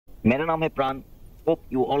मेरा नाम है प्राण। Hope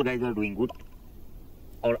you all guys are doing good.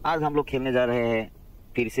 और आज हम लोग खेलने जा रहे हैं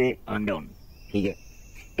फिर से अनडाउन। ठीक है,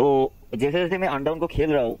 तो जैसे जैसे मैं अनडाउन को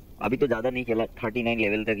खेल रहा हूँ, अभी तो ज़्यादा नहीं खेला, 39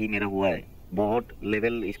 लेवल तक ही मेरा हुआ है। बहुत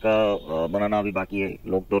लेवल इसका बनाना अभी बाकी है।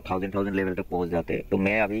 लोग तो 1000 लेवल तक पहुंच जाते हैं, तो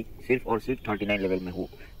मैं अभी सिर्फ और सिर्फ 39 लेवल में हूँ।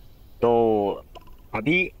 तो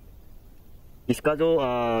अभी इसका जो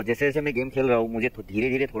जैसे जैसे मैं गेम खेल रहा हूँ, मुझे धीरे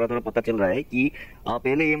धीरे थोड़ा थोड़ा पता चल रहा है कि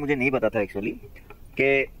पहले ये मुझे नहीं पता था एक्चुअली,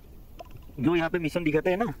 कि जो यहाँ पे मिशन दिखाते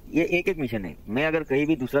हैं ना, ये एक एक मिशन है। मैं अगर कहीं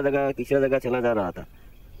भी दूसरा जगह तीसरा जगह चला जा रहा था,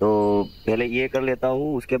 तो पहले ये कर लेता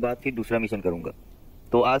हूँ, उसके बाद फिर दूसरा मिशन करूंगा।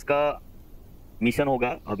 तो आज का मिशन होगा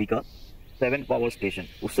अभी का 7 पावर स्टेशन।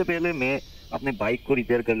 उससे पहले मैं अपने बाइक को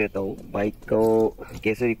रिपेयर कर लेता हूँ। बाइक को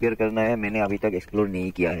कैसे रिपेयर करना है मैंने अभी तक एक्सप्लोर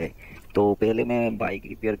नहीं किया है, तो पहले मैं बाइक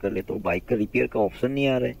रिपेयर कर लेता हूँ। बाइक का रिपेयर का ऑप्शन नहीं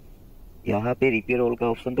आ रहा है यहाँ पे। रिपेयर ऑल का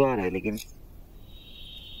ऑप्शन तो आ रहा है, लेकिन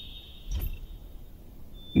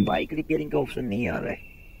बाइक रिपेयरिंग का ऑप्शन नहीं आ रहा है।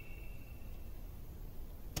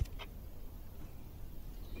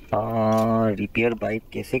 रिपेयर बाइक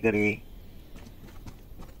कैसे करे,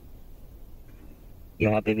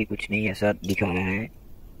 यहाँ पे भी कुछ नहीं ऐसा दिखा रहा है।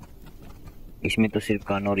 इसमें तो सिर्फ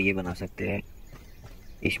कान और ये बना सकते हैं,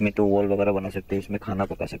 इसमें तो वॉल वगैरह बना सकते हैं, इसमें खाना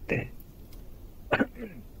पका सकते हैं।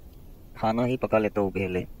 खाना ही पका लेता हूँ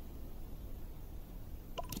पहले,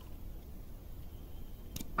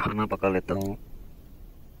 खाना पका लेता हूँ।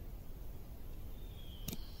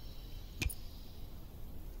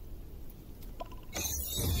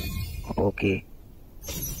 ओके,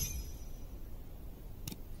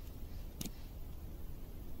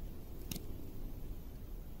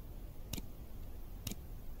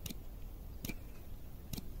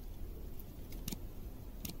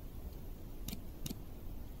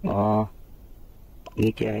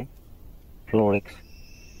 ये क्या है? फ्लोरेक्स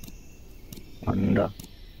अंडा।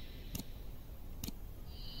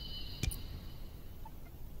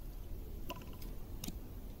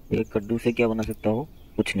 एक कद्दू से क्या बना सकता हूँ?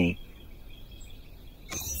 कुछ नहीं,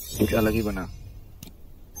 कुछ अलग ही बना।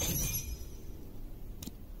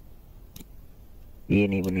 ये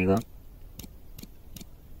नहीं बनेगा।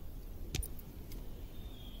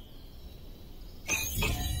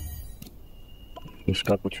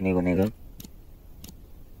 इसका कुछ नहीं बनेगा।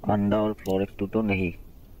 अंडा और फ्लोरेक्स तो नहीं,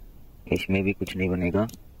 इसमें भी कुछ नहीं बनेगा।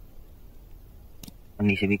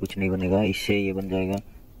 अन्नी से भी कुछ नहीं बनेगा। इससे ये बन जाएगा,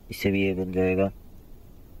 इससे भी ये बन जाएगा।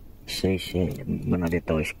 इससे बना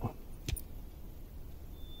देता हूँ इसको।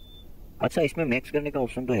 अच्छा, इसमें मैक्स करने का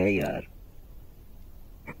ऑप्शन तो है यार।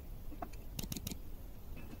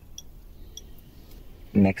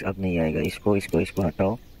 मैक्स अब नहीं आएगा। इसको इसको इसको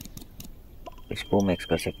हटाओ, इसको मैक्स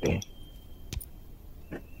कर सकते हैं।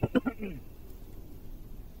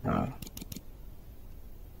 हाँ,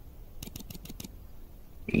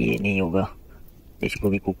 ये नहीं होगा। इसको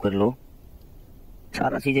भी कुक कर लो।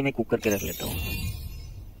 सारा चीजें मैं कुक करके रख लेता हूँ।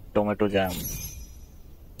 टोमेटो जैम,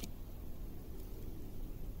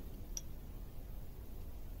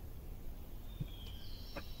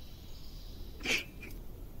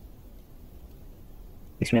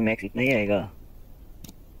 इसमें मैक्स इतना ही आएगा।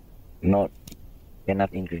 Not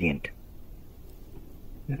enough ingredient.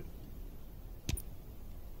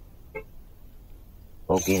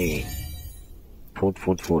 Okay, food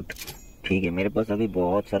food food. ठीक है, मेरे पास अभी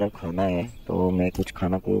बहुत सारा खाना है, तो मैं कुछ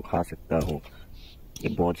खाना को खा सकता हूँ। ये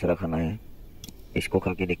बहुत सारा खाना है, इसको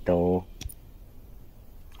खा के देखता हूँ।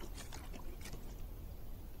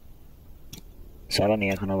 सारा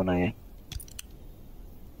नया खाना बनाया है।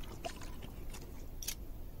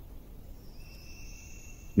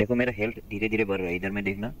 देखो मेरा हेल्थ धीरे धीरे बढ़ रहा है, इधर में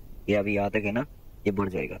देखना। ये अभी यहाँ तक है ना, ये बढ़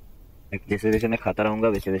जाएगा। जैसे जैसे मैं खाता रहूंगा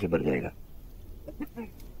वैसे वैसे बढ़ जाएगा।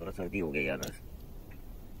 थोड़ा सर्दी हो गया यार आज।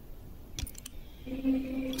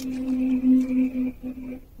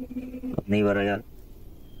 अब नहीं बढ़ रहा यार।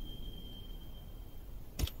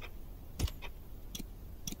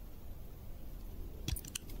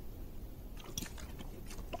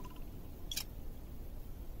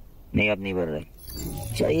 नहीं, अब नहीं बढ़ रहा है।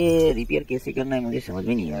 अच्छा, ये रिपेयर कैसे करना है मुझे समझ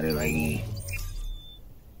में नहीं आ रहा भाई।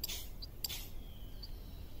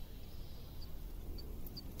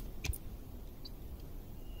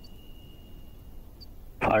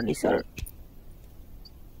 फार्निचर,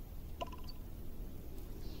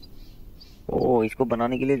 ओ इसको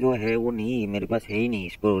बनाने के लिए जो है वो नहीं मेरे पास है ही नहीं।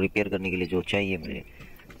 इसको रिपेयर करने के लिए जो चाहिए मेरे,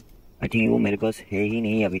 आई थिंक वो मेरे पास है ही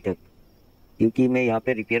नहीं अभी तक। क्योंकि मैं यहाँ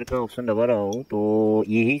पे रिपेयर का ऑप्शन दबा रहा हूँ, तो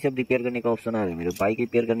यही सब रिपेयर करने का ऑप्शन आ रहा है मेरे। बाइक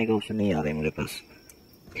रिपेयर करने का ऑप्शन नहीं आ रहा है मेरे पास।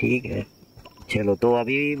 ठीक है, चलो। तो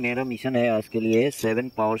अभी मेरा मिशन है आज के लिए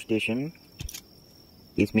 7 पावर स्टेशन।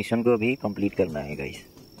 इस मिशन को अभी कंप्लीट करना है गाइस।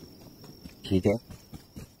 ठीक है,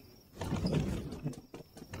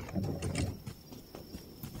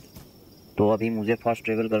 तो अभी मुझे फास्ट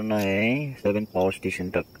ट्रेवल करना है 7 पावर स्टेशन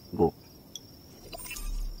तक। गो।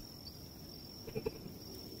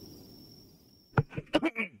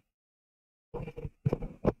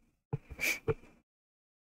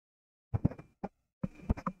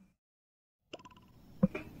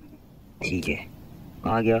 ठीक है,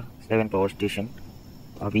 आ गया 7 पावर स्टेशन।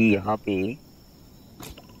 अभी यहाँ पे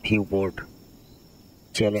view port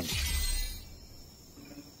challenge,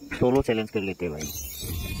 solo challenge कर लेते हैं भाई।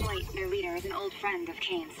 White, their leader, is an old friend of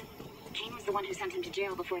Kane's. Kane was the one who sent him to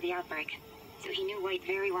jail before the outbreak, so he knew White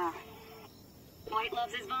very well. White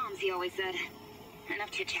loves his bombs, he always said.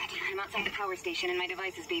 Enough chit-chat. I'm outside the power station and my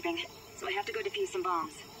device is beeping, so I have to go defuse some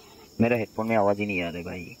bombs. मेरा headphone में आवाज़ ही नहीं आ रही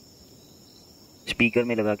भाई, speaker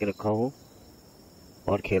में लगा के रखा हो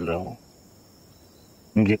और खेल रहा हूँ,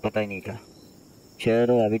 मुझे पता ही नहीं था।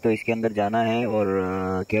 चलो अभी तो इसके अंदर जाना है और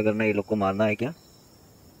क्या करना है, ये लोग को मारना है क्या?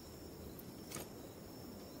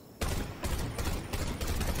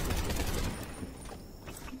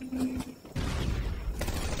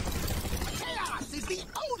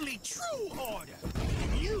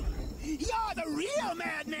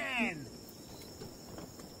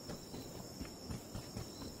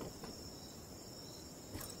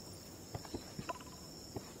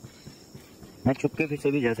 मैं चुपके फिर से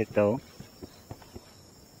भी जा सकता हूँ।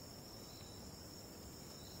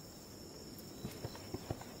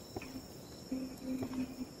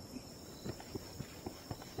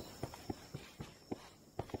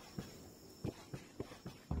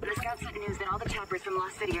 The scouts sent news that all the choppers from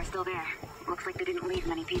Lost City are still there. Looks like they didn't leave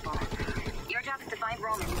many people. Your job is to find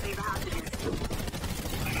Roman and save the hostages.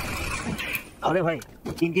 अरे भाई,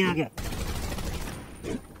 तीन आ गया।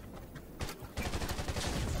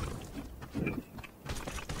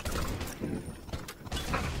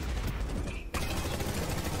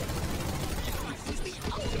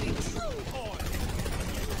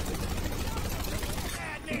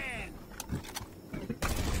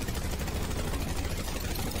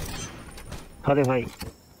 अरे भाई,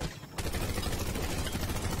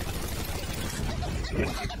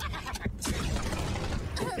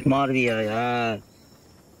 मार दिया यार।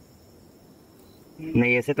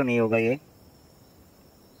 नहीं, ऐसे तो नहीं होगा ये।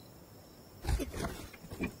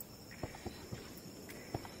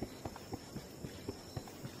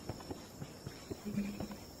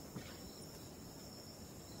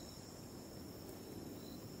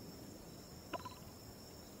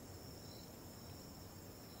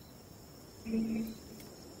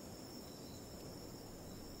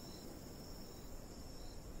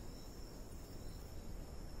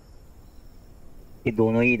 ये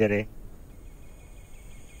दोनों ही इधर है।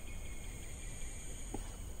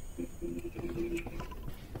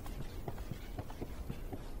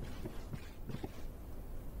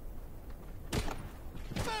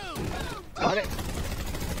 अरे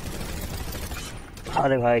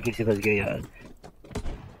अरे भाई, फिर से फंस गया यार,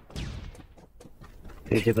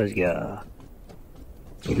 फिर से फंस गया।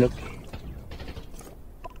 ये लोग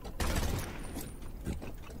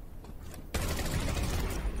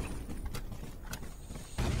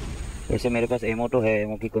वैसे मेरे पास एमो तो है,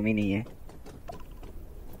 एमो की कमी नहीं है।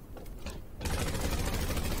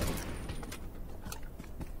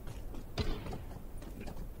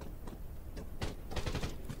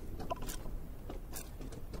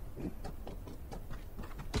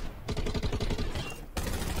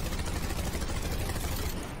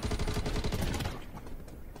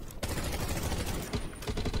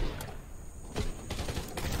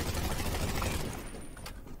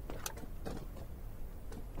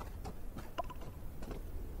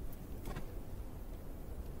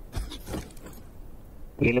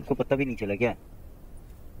 ये लोग को पता भी नहीं चला क्या?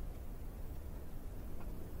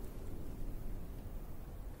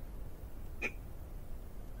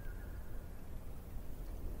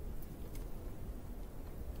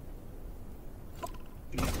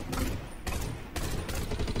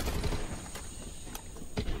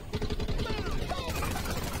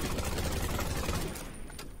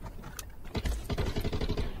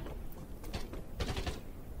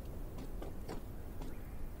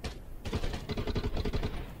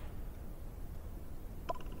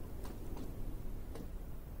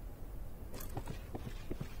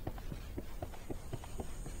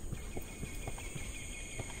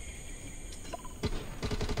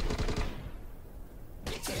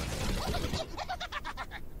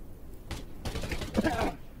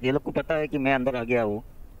 ये लोग को पता है कि मैं अंदर आ गया हूँ।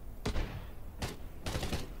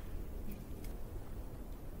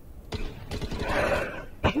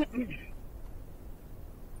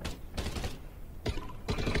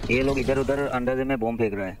 ये लोग इधर उधर अंदाजे में बॉम्ब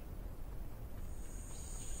फेंक रहे हैं,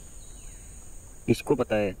 इसको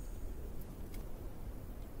पता है।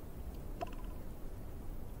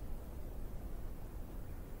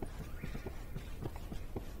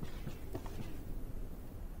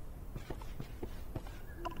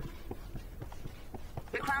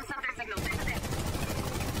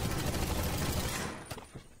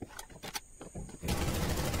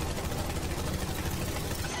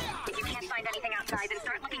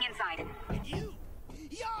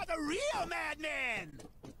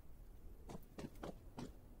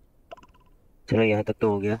 चलो यहाँ तक तो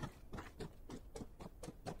हो गया।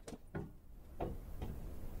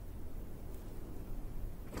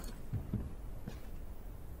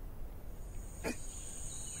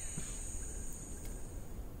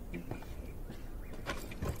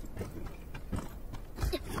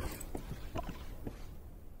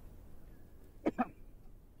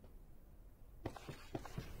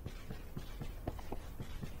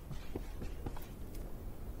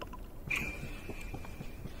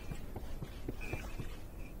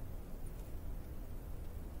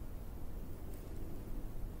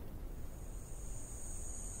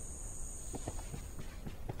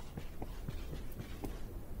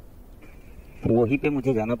 वहीं पे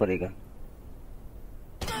मुझे जाना पड़ेगा।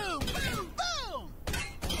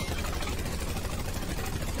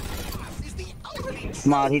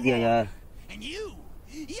 मार ही दिया यार।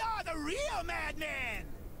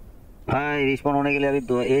 हाँ, रिस्पॉन होने के लिए अभी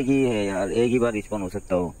दो एक ही है यार, एक ही बार रिस्पॉन हो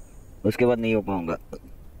सकता हो, उसके बाद नहीं हो पाऊंगा।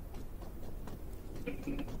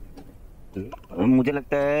 मुझे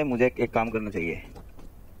लगता है मुझे एक काम करना चाहिए।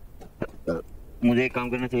 मुझे एक काम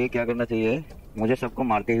करना चाहिए। क्या करना चाहिए? मुझे सबको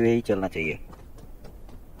मारते हुए ही चलना चाहिए।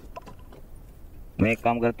 मैं एक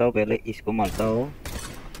काम करता हूँ, पहले इसको मारता हूँ।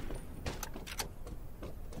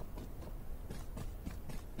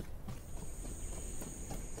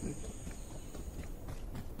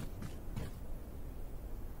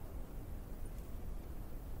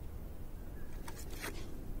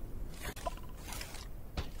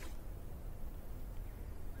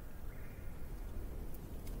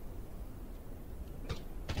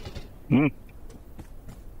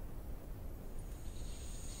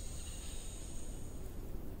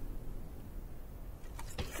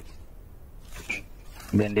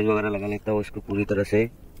 बैंडेज वगैरह लगा लेता हूँ इसको पूरी तरह से।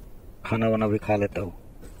 खाना वाना भी खा लेता हूँ।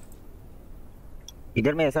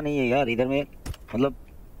 इधर में ऐसा नहीं है यार, इधर में मतलब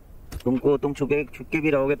तुम छुपके भी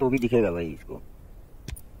रहोगे तो भी दिखेगा भाई इसको।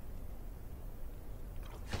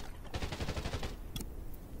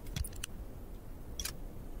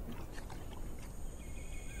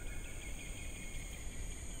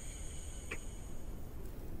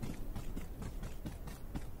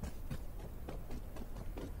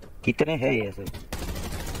 कितने हैं ये सब?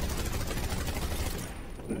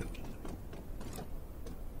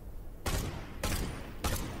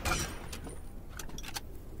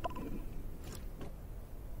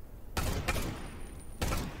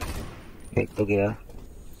 एक तो गया।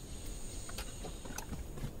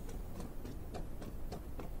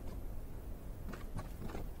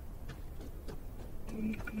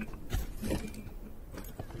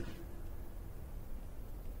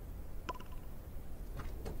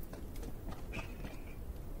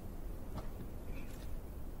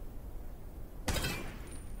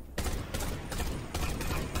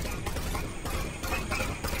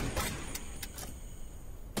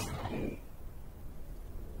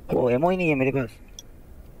 ओ, एमओ ही नहीं है मेरे पास।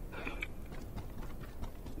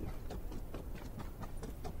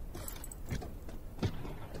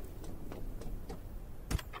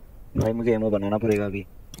 भाई मुझे एमओ बनाना पड़ेगा अभी।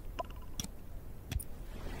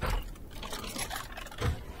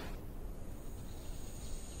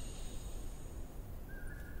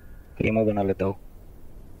 एमओ बना लेता हूँ।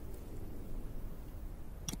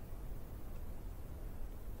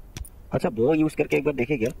 अच्छा, वो यूज करके एक बार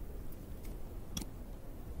देखे क्या?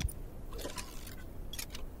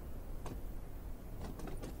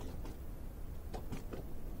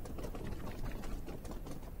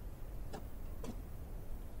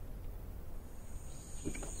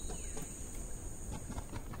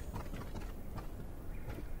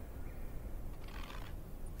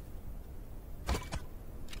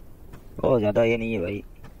 ओ, ज्यादा ये नहीं है भाई।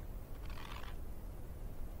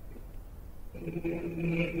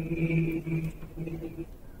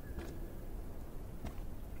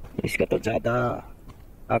 इसका तो ज्यादा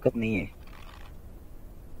ताकत नहीं है।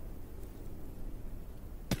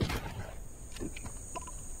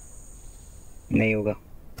 नहीं होगा।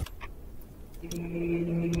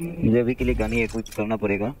 मुझे अभी के लिए गानी है, कुछ करना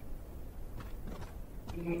पड़ेगा।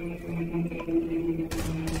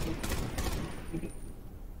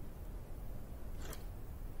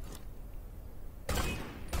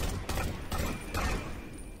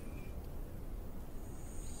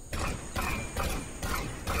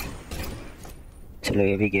 चलो,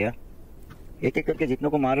 ये भी गया। एक एक करके जितनों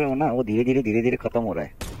को मार रहे हो ना, वो धीरे धीरे खत्म हो रहा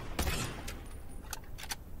है।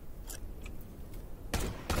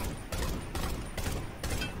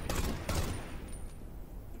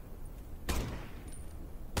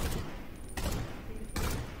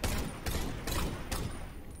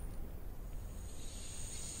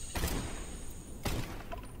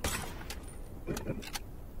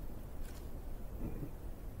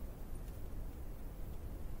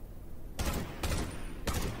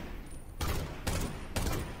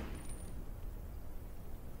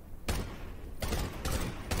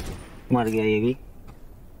 मर गया ये भी।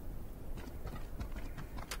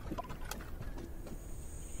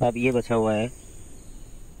 अब ये बचा हुआ है।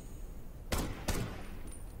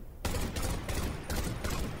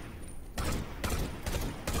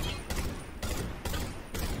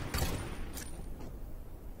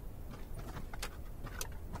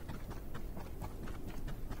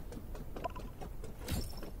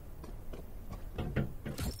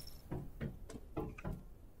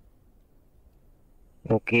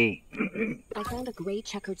 Okay. I found a gray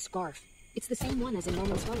checkered scarf. It's the same one as in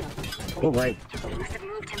Norman's photo. Oh भाई। Must have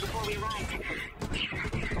moved him before we arrived.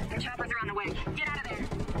 The choppers are on the way. Get out of there.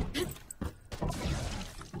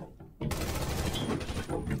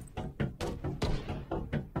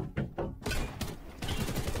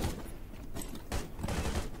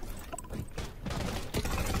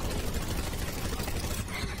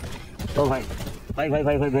 ओ भाई भाई भाई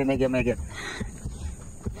भाई भाई भाई मैं गया मैं गया।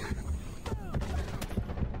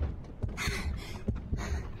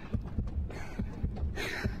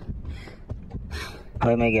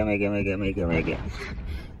 भाई मैं गया मैं गया मैं गया मैं गया मैं गया।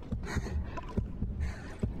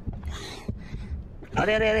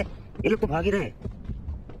 अरे अरे अरे ये लोग तो भाग ही रहे।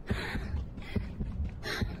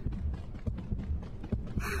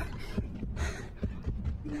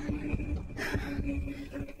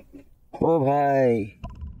 ओ भाई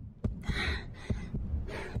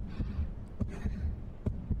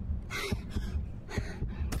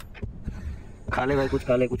खा ले भाई, कुछ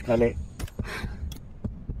खा ले कुछ खा ले।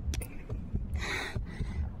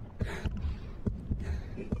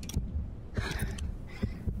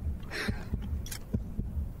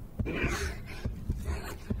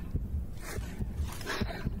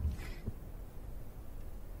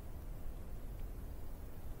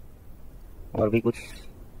 और भी कुछ।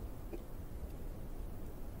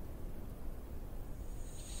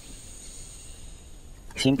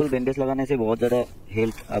 सिंपल बैंडेज लगाने से बहुत ज्यादा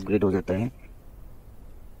हेल्थ अपग्रेड हो जाता है।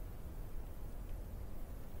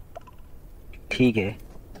 ठीक है,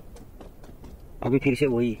 अभी फिर से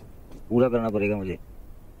वही पूरा करना पड़ेगा मुझे।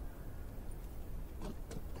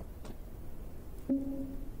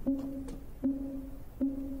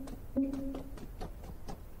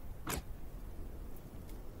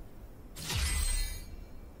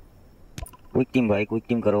 क्विक टीम भाई, क्विक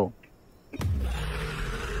टीम करो।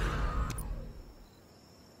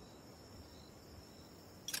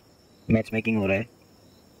 मैच मेकिंग हो रहा है।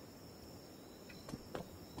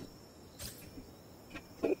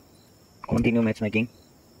 Continue match making.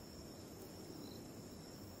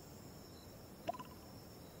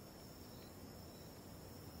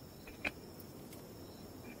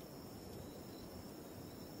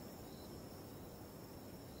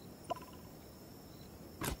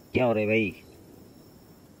 क्या हो रहा है भाई?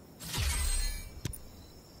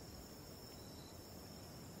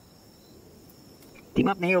 टीम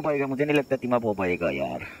अप नहीं हो पाएगा, मुझे नहीं लगता टीम अप हो पाएगा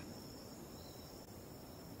यार।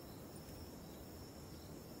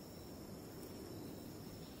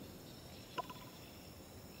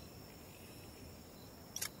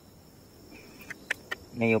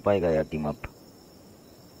 नहीं हो पाएगा यार टीम अप।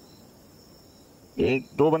 एक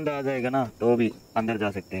दो बंदा आ जाएगा ना तो भी अंदर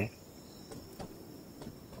जा सकते हैं।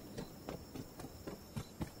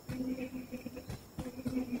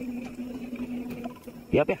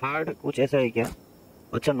 यहाँ पे हार्ड कुछ ऐसा है क्या?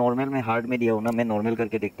 अच्छा नॉर्मल में हार्ड में दिया हूँ ना, मैं नॉर्मल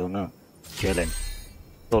करके देखता हूँ ना। Challenge,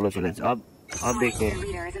 solo challenge. अब देखते हैं।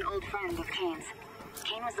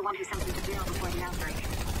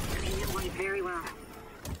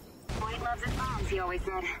 White loves his bombs, he always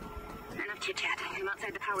said. Enough chit-chat. I'm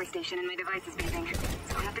outside the power station and my device is beeping,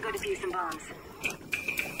 so I have to go defuse some bombs.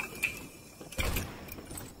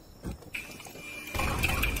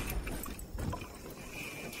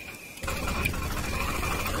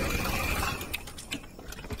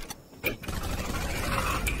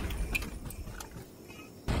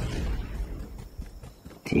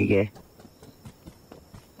 ठीक है।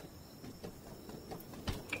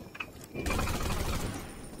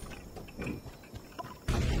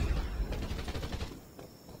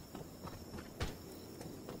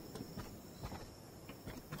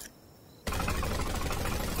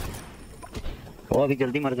 वो अभी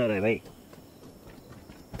जल्दी मर जा रहा है भाई।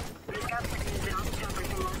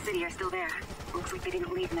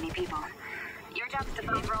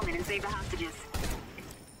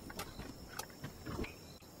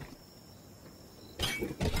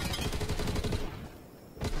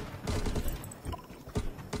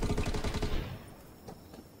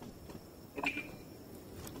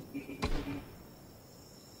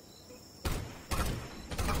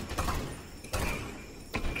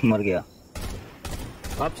 मर गया।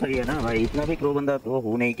 अब सही है ना भाई, इतना भी प्रो बंदा तो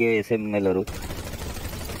हूँ नहीं कि ऐसे मैं लड़ू।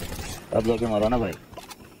 अब जाके मारा ना भाई।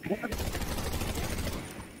 The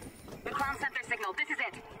clown sent their signal. This is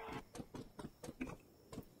it.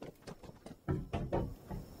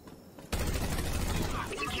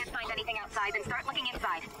 If you can't find anything outside, then start looking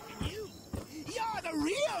inside. You're the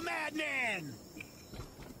real madman!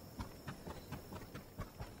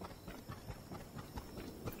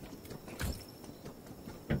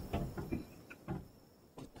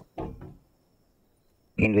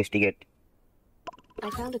 Investigate. I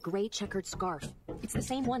found a gray checkered scarf. It's the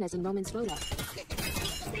same one as in Roman's photo.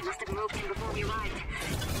 They must have moved him before we arrived.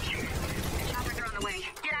 The choppers are on the way.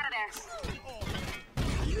 Get out of there.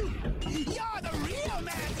 You're the real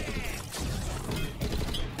madman!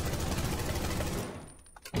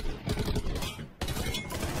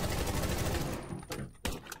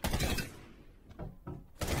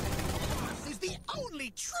 This is the only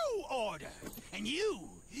true order. And you're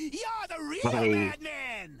the real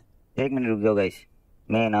madman! एक minute रुक जाओ guys,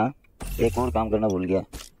 मैं ना एक और काम करना भूल गया।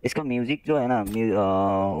 इसका म्यूजिक जो है ना,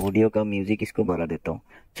 ऑडियो का म्यूजिक इसको बढ़ा देता हूँ,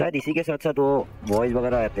 शायद इसी के साथ साथ वो वॉइस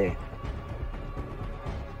वगैरह आते हैं।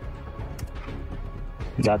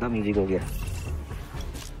 ज्यादा म्यूजिक हो गया।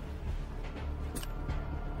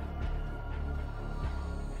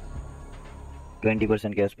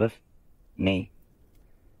 %20 के आसपास, नहीं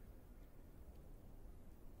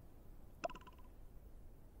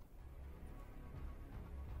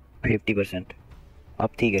 50%। अब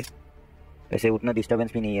ठीक है, वैसे उतना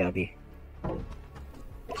डिस्टर्बेंस भी नहीं है अभी।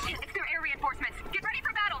 It's their air reinforcements. Get ready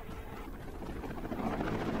for battle.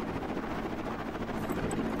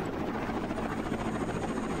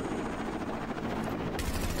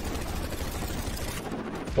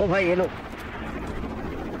 ओ भाई ये लो।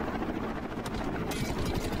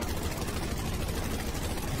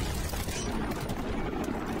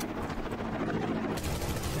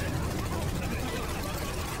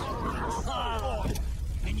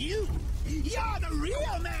 And you're the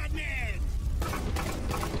real madman!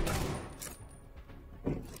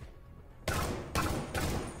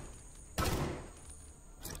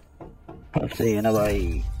 अब सही है ना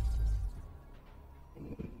भाई।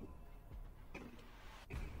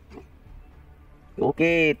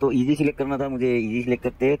 ओके, तो इजी सिलेक्ट करना था मुझे, इजी सिलेक्ट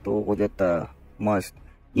करते तो हो जाता मस्त।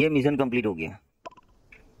 ये मिशन कंप्लीट हो गया।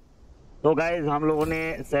 तो गाइज हम लोगों ने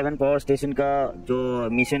 7 पावर स्टेशन का जो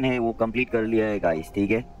मिशन है वो कंप्लीट कर लिया है गाइज,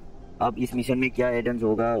 ठीक है। अब इस मिशन में क्या एडेंस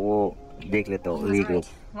होगा वो देख लेता हूँ।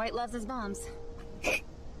 White loves his bombs.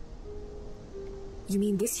 You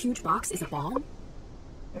mean this huge box is a bomb?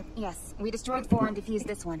 Yes, we destroyed 4 and defused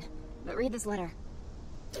this one. But read this letter.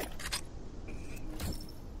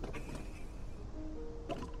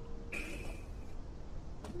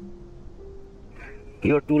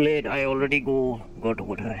 You're too late. I already got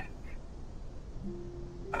over her.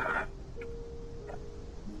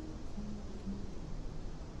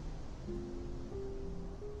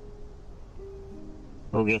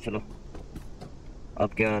 हो गया, चलो।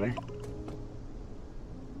 अब क्या आ रहा है?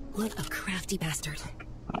 What a crafty bastard.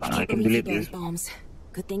 I can believe this. Bombs.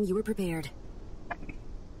 Good thing you were prepared.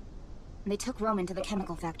 They took Roman to the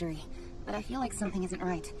chemical factory, but I feel like something isn't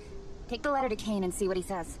right. Take the letter to Kane and see what he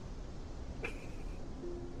says.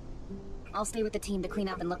 I'll stay with the team to clean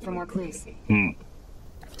up and look for more clues.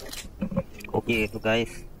 Okay, तो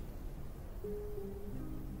guys,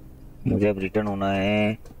 मुझे अब return होना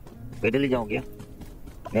है। पैदल ही जाऊँ क्या?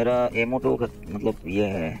 मेरा ammo तो मतलब ये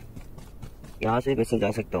है, यहाँ से वैसे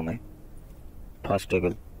जा सकता हूँ मैं। फास्ट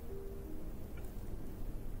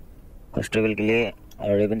ट्रेवल के लिए,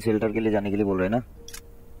 रेवन शेल्टर के लिए जाने के लिए बोल रहे हैं ना?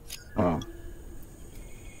 हाँ,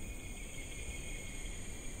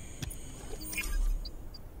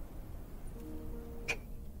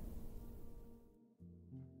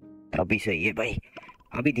 अभी सही है भाई।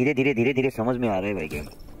 अभी धीरे धीरे समझ में आ रहा है भाई गेम।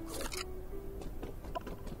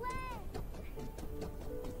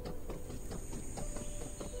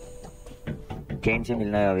 केन से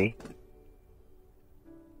मिलना है अभी।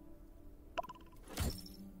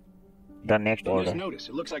 The next order. Notice.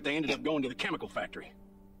 It looks like they ended up going to the chemical factory.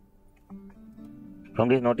 From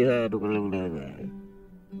this notice, chemical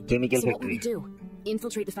So what will factory. we do?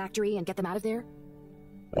 Infiltrate the factory and get them out of there?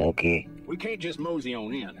 Okay. We can't just mosey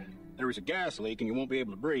on in. There is a gas leak and you won't be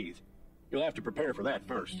able to breathe. You'll have to prepare for that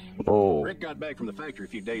first. Oh. Rick got back from the factory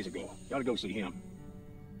a few days ago. Gotta go see him.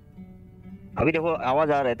 अभी देखो आवाज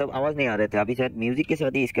आ रहा है, तब आवाज नहीं आ रहे थे। अभी शायद म्यूजिक के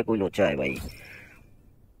साथ ही इसका कोई लोचा है भाई।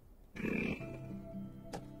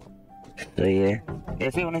 सही है,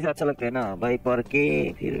 ऐसे होने से अच्छा लगता है ना भाई। पढ़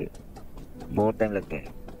के फिर बहुत टाइम लगता है,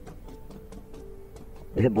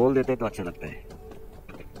 ऐसे बोल देते तो अच्छा लगता है।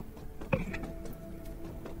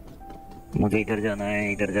 मुझे इधर जाना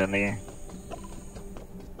है, इधर जाना है।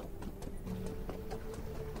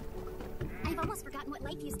 I've almost forgotten what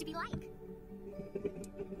life used to be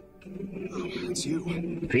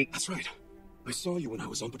Freak. That's right. I saw you when I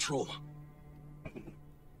was on patrol.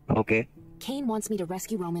 Okay. Kane wants me to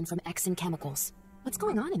rescue Roman from Exxon Chemicals. What's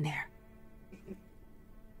going on in there?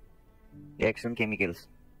 Exxon Chemicals.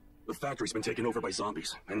 The factory's been taken over by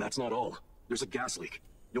zombies, and that's not all. There's a gas leak.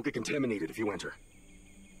 You'll get contaminated if you enter.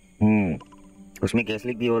 उसमें gas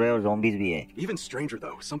leak भी हो रहा है और zombies भी है. Even stranger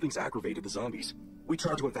though, something's aggravated the zombies. We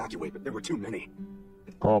tried to evacuate, but there were too many.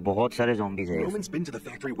 Oh, बहुत सारे zombies है. Roman's been to the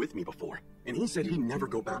factory with me before, and he said he'd never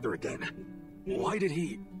go back there again. Why did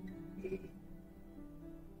he?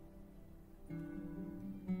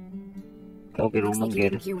 Okay, Looks Roman like you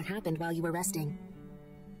get didn't hear what happened while you were resting.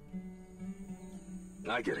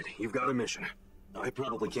 I get it. You've got a mission. I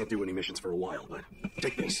probably can't do any missions for a while, but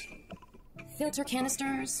take this. Filter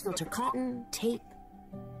canisters, filter cotton, tape.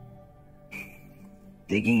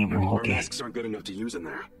 Taking him. Our Okay. masks aren't good enough to use in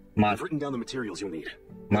there. Mask. I've written down the materials you'll need.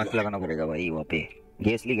 Mask लगाना पड़ेगा भाई वहाँ पे.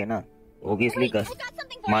 Gas leak है ना. Obviously का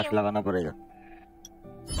mask लगाना पड़ेगा.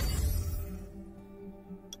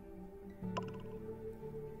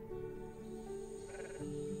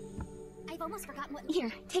 I've almost forgotten what.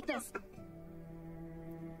 Here, take this.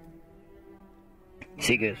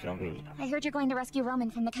 Secret zombies. I heard you're going to rescue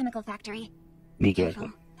Roman from the chemical factory. Be careful.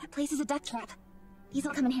 That place is a death trap. These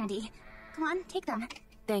will come in handy. Come on, take them.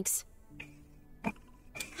 Thanks.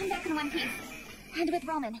 Come back in one piece. And with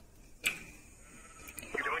Roman.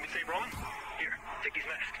 You're going to save Roman? Here, take these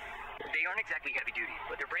masks. They aren't exactly heavy duty,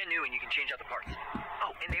 but they're brand new and you can change out the parts.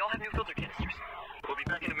 Oh, and they all have new filter canisters. We'll be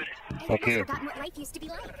back in a minute. I've Okay. almost forgotten what life used to be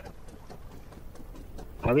like.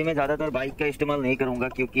 अभी मैं ज़्यादातर bike का इस्तेमाल नहीं करूँगा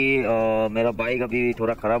क्योंकि मेरा bike अभी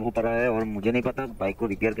थोड़ा ख़राब हो पड़ा है और मुझे नहीं पता बाइक को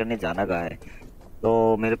रिपेयर करने जाना कहाँ है.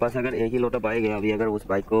 तो मेरे पास अगर एक ही लोटा बाइक है अभी, अगर उस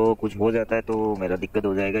बाइक को कुछ हो जाता है तो मेरा दिक्कत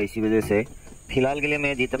हो जाएगा. इसी वजह से फिलहाल के लिए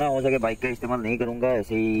मैं जितना हो सके बाइक का इस्तेमाल नहीं करूँगा,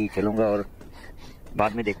 ऐसे ही चलूँगा और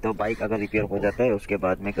बाद में देखता हूँ. बाइक अगर रिपेयर हो जाता है उसके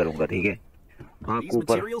बाद में करूँगा. ठीक है. हाँ, These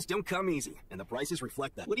ऊपर. materials don't come easy, and the prices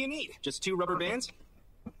reflect that. What do you need? Just 2 rubber bands?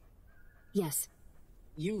 Yes.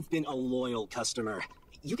 You've been a loyal customer.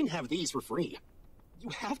 You can have these for free.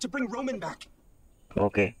 You have to bring Roman back.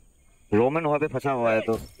 Okay. Roman वहाँ पे फंसा हुआ है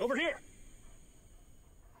तो Over here.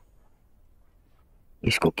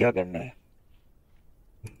 इसको क्या करना है?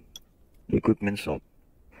 Equipment shop.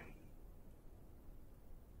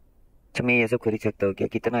 अच्छा, मैं ये सब खरीद सकता हूँ क्या?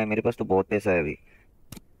 कितना है मेरे पास? तो बहुत पैसा है अभी.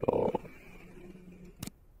 तो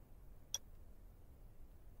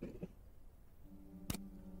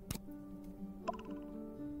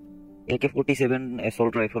AK-47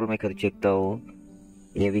 असॉल्ट राइफल में खरीद सकता हूँ.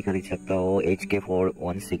 ये भी खरीद सकता हूँ.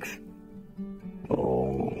 HK-416. ओ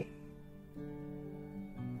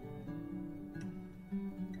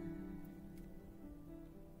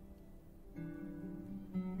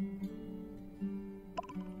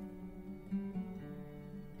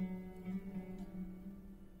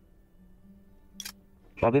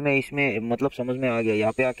अभी मैं इसमें मतलब समझ में आ गया.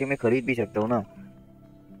 यहाँ पे आके मैं खरीद भी सकता हूँ ना,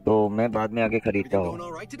 तो मैं बाद में आके खरीदता Going हूँ.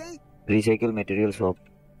 all right today? Recycle material shop.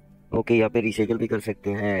 Okay, यहाँ पे रिसाइकिल भी कर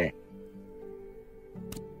सकते हैं.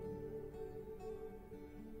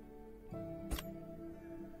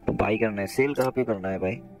 तो बाई करना है. सेल कहाँ पे करना है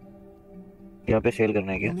भाई? यहाँ पे सेल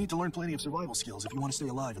करना है क्या? You'll need to learn plenty of survival skills if you want to stay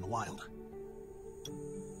alive in the wild.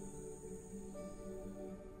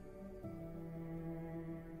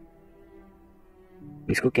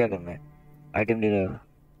 इसको क्या करना है? Item dealer.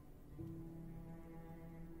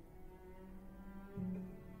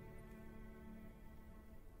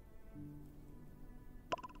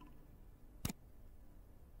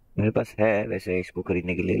 मेरे पास है वैसे इसको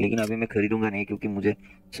खरीदने के लिए, लेकिन अभी मैं खरीदूंगा नहीं क्योंकि मुझे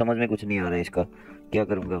समझ में कुछ नहीं आ रहा है इसका क्या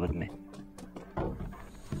करूंगा बाद में.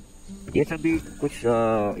 ये सब भी कुछ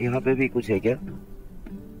यहाँ पे भी कुछ है क्या?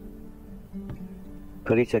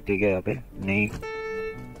 खरीद सकते क्या यहाँ पे? नहीं.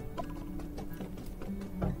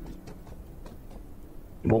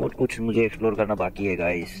 बहुत कुछ मुझे एक्सप्लोर करना बाकी है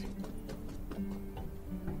गाइस.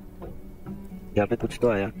 यहाँ पे कुछ तो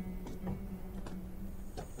आया.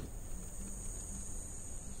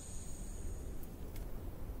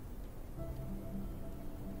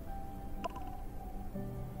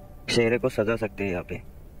 चेहरे को सजा सकते हैं यहाँ पे.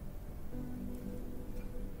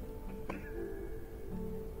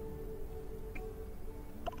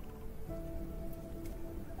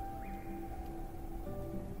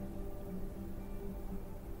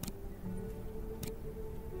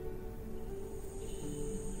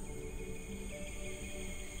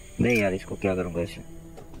 नहीं यार, इसको क्या करूंगा ऐसे.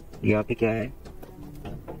 यहाँ पे क्या है?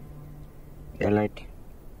 एलाइट.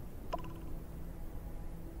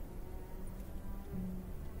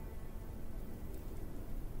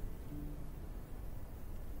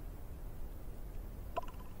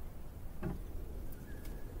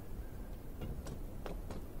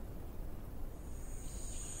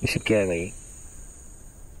 इसे क्या है भाई?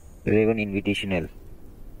 Raven invitational.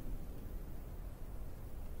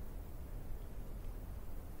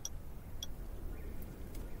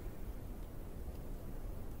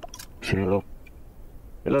 चलो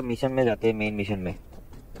चलो मिशन में जाते हैं, मेन मिशन में।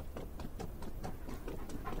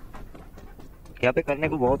 यहाँ पे करने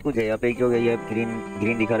को बहुत कुछ है। यहाँ पे क्यों ये ग्रीन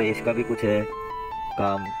ग्रीन दिखा रहा है, इसका भी कुछ है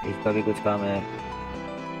काम, इसका भी कुछ काम है।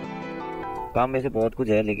 काम में से बहुत कुछ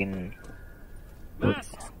है लेकिन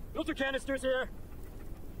Filter canisters here.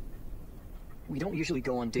 We don't usually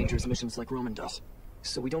go on dangerous missions like Roman does,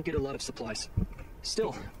 so we don't get a lot of supplies.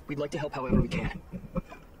 Still, we'd like to help however we can.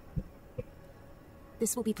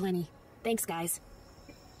 This will be plenty. Thanks, guys.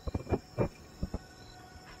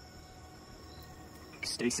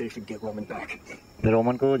 Stay safe and get Roman back.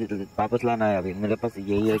 Roman को वापस लाना है। अभी मेरे पास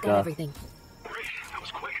यही है Got का। everything. Great, that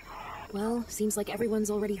was quick. Well, seems like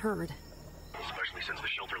everyone's already heard. Especially since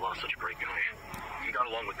the shelter lost such a great guy. He got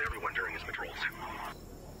along with everyone during his patrols.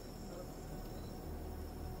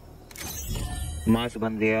 Mask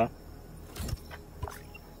बन गया।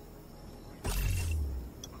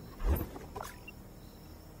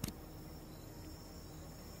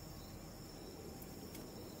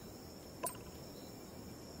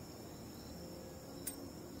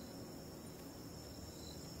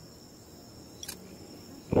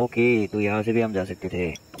 ओके, तो यहाँ से भी हम जा सकते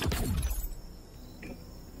थे।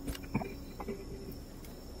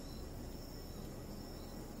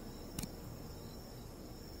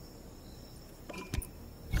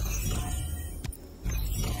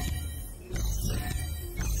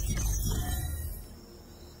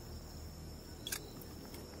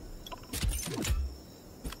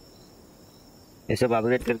 ये सब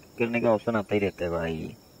अपग्रेड करने का ऑप्शन आता ही रहता है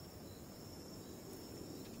भाई।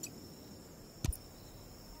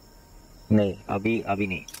 नहीं अभी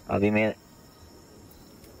नहीं। अभी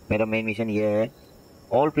मेरा मेन मिशन ये है।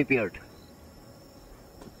 All prepared,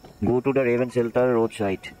 go to the Raven shelter road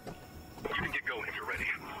side. You can get going if you're ready.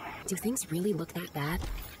 Do things really look that bad?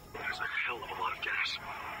 There's a hell of a lot of gas.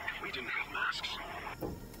 If we didn't have masks.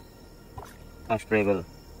 Fast travel,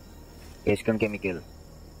 Eastern chemical,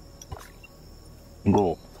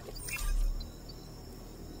 go।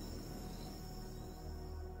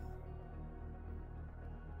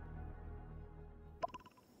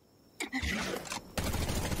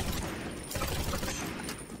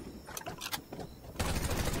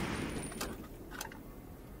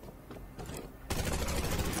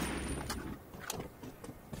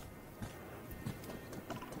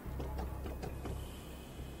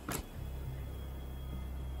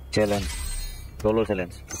 Challenge, solo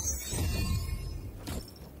challenge।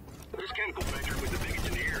 This chemical factory was the biggest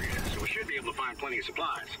in the area, so we should be able to find plenty of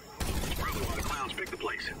supplies. That's probably why the clowns picked the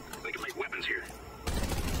place. They can make weapons here.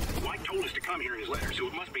 White told us to come here in his letter,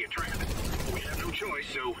 so it must be a trap. We have no choice,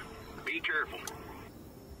 so be careful.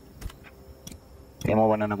 Ammo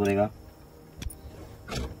बनाना पड़ेगा।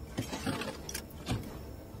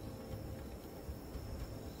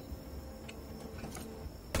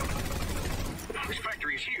 This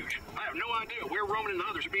factory is huge. I have no idea where Roman and the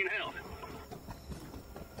others are being held.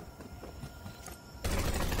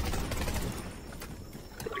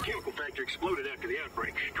 The chemical factory exploded after the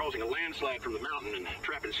outbreak, causing a landslide from the mountain and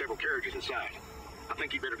trapping several carriages inside. I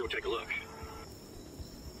think you better go take a look.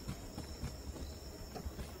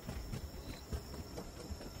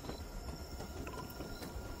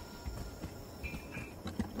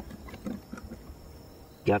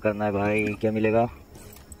 क्या करना है भाई? क्या मिलेगा?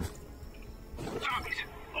 Zombies.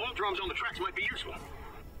 Oil drums on the tracks might be useful.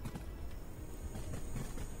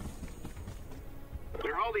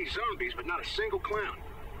 There are all these zombies, but not a single clown.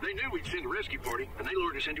 They knew we'd send a rescue party, and they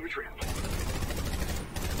lured us into a trap.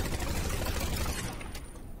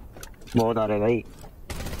 बहुत आ रहे भाई।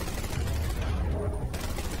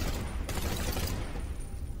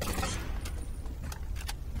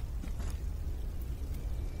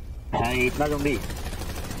 भाई इतना zombie.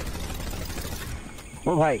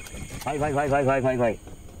 ओ भाई भाई भाई भाई भाई भाई भाई भाई।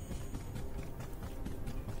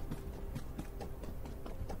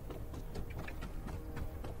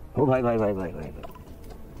 ओ भाई भाई भाई भाई भाई भाई।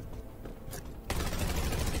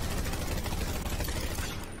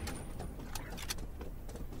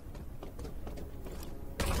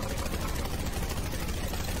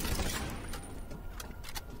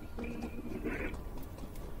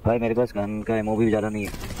 भाई मेरे पास गन का एमओ भी ज़्यादा नहीं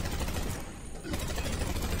है।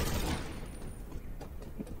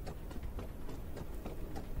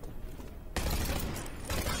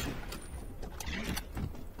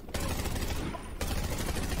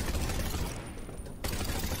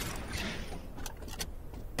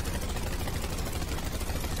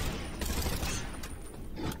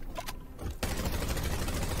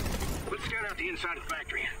 inside the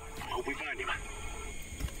factory. Hope we find him.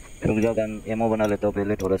 रुक जाओ, गन एमो बना लेता हूँ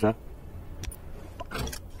पहले थोड़ा सा।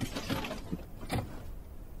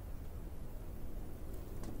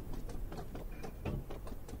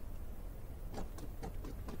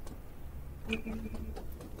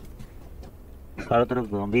 चारों तरफ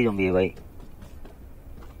ज़ॉम्बी ज़ॉम्बी है भाई।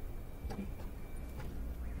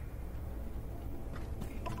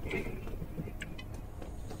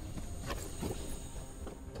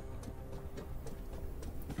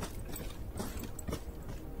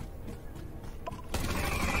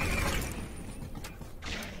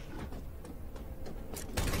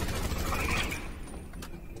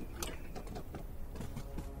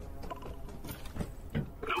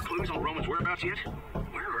 On Roman's whereabouts yet?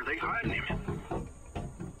 Where are they hiding him?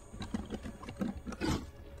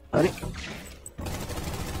 अरे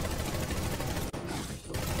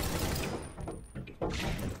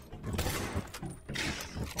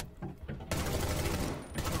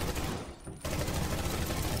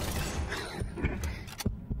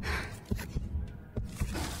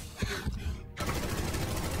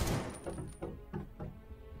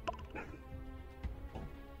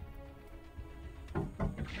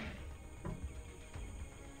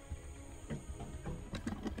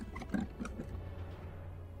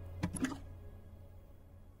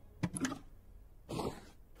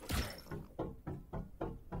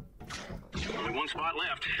Only one spot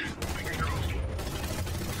left. Fingers crossed.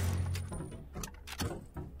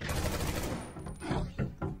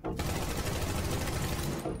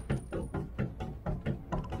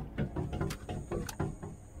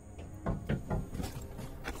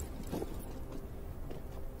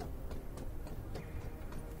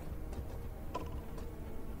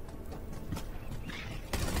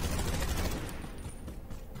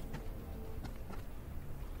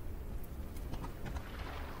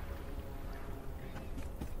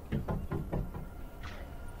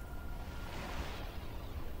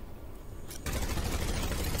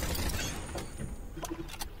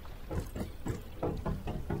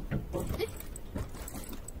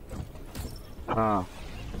 हाँ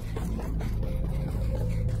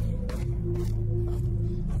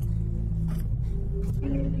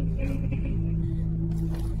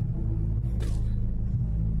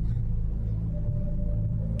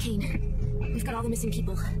Kane, we've got all the missing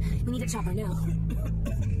people. We need a chopper now.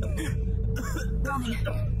 Roman!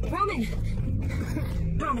 Roman!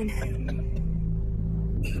 Roman!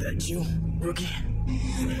 That you, rookie?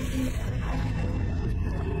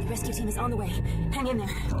 The rescue team is on the way. Hang in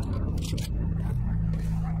there.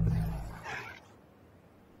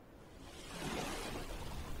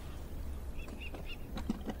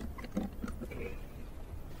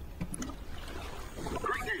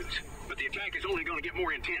 Great news, but the attack is only going to get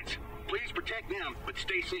more intense. Please protect them, but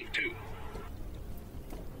stay safe too.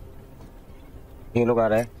 ये लोग आ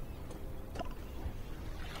रहे हैं।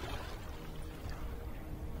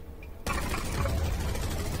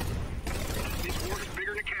 This war is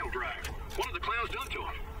bigger than a cattle drive. What have the clowns done to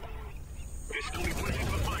him? This is going to be one heck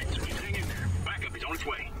of a fight, so just hang in there. Backup is on its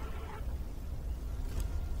way.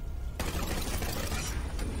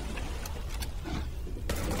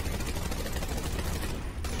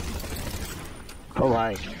 ओ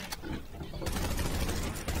भाई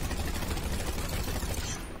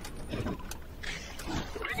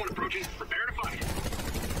Big one approaching. Prepare to fight.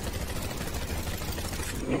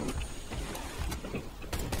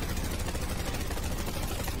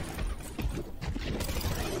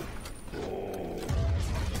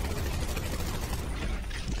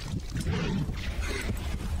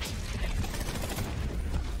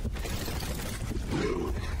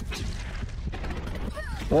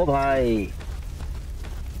 ओ भाई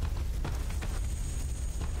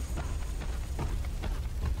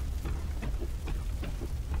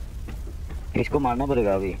इसको मारना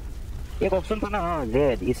पड़ेगा अभी। एक option था ना, हाँ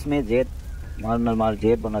जेड, इसमें जेड मार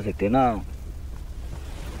जेड बना सकते हैं ना।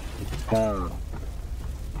 हाँ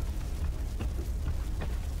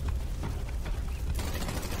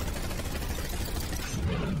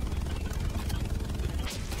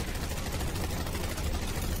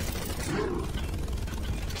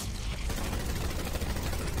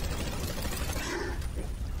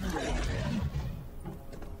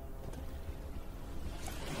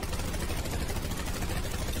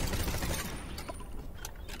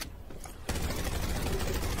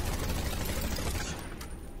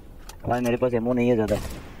भाई मेरे पास एमो नहीं है ज्यादा।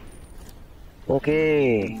 ओके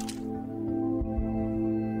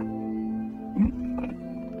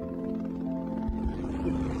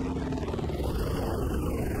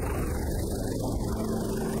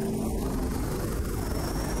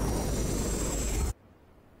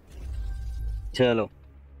चलो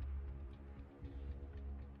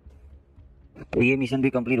तो ये मिशन भी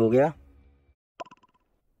कंप्लीट हो गया।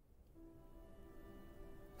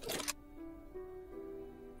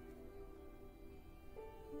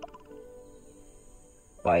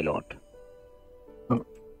 पायलट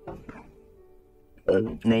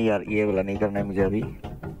नहीं यार, ये वाला नहीं करना है मुझे अभी।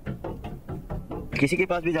 किसी के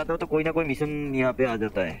पास भी जाता हूँ तो कोई ना कोई मिशन यहाँ पे आ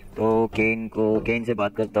जाता है, तो केन से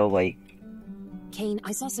बात करता हूँ भाई। Kane,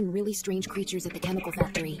 I saw some really strange creatures at the chemical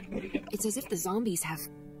factory. It's as if the zombies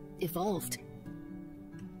have evolved.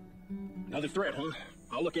 Another threat, huh?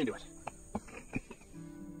 I'll look into it.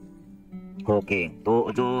 Okay, तो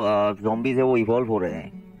जो zombies है वो इवॉल्व हो रहे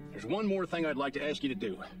हैं। There's one more thing I'd like to ask you to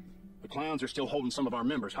do. The clowns are still holding some of our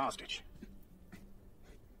members hostage.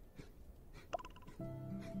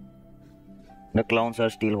 The clowns are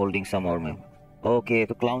still holding some of them. Okay,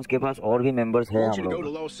 तो clowns के पास और भी members हैं I want हम you to go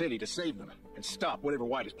लोग। to Lost City to save them and stop whatever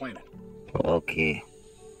White is planning. Okay.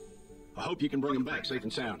 I hope you can bring them back safe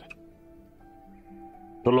and sound.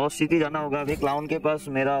 तो lost city जाना होगा अभी। Clown के पास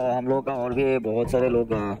मेरा हम लोगों का और भी बहुत सारे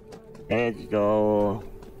लोग है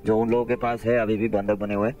जो उन लोगों के पास है अभी भी बंधक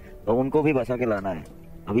बने हुए, तो उनको भी बचा के लाना है।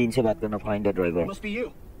 अभी इनसे बात करना। Find the driver. Must be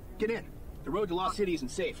you. Get in. The road to Lost City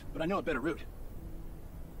isn't safe, but I know a better route.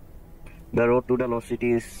 The road to the lost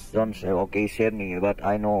city is unsafe. Okay, share me, but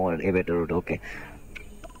I know a better route. Okay.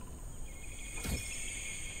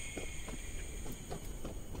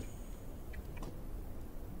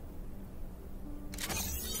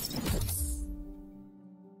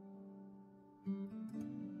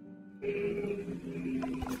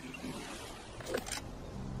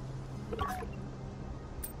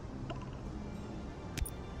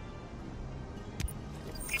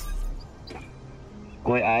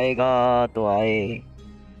 कोई आएगा तो आए।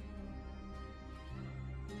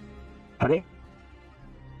 अरे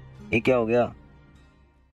ये क्या हो गया?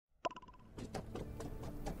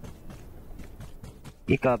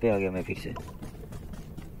 ये कहाँ पे आ गया? मैं फिर से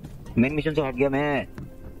मेन मिशन से हट गया मैं।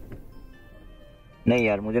 नहीं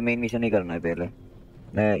यार, मुझे मेन मिशन नहीं करना है पहले।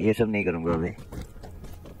 मैं ये सब नहीं करूंगा अभी।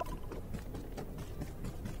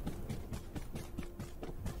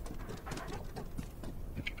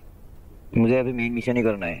 मुझे अभी मेन मिशन ही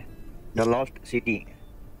करना है। The lost city,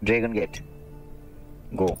 dragon gate,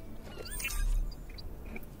 go.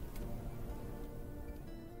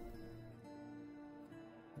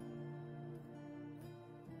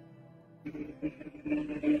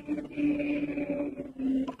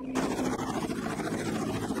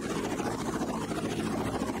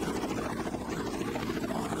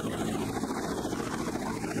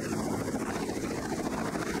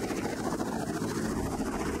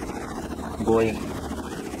 Going.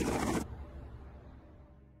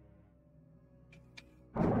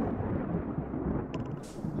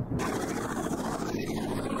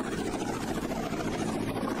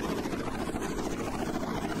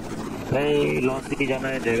 भाई लॉस्ट सिटी जाना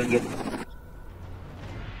है, ड्रैगन गेट।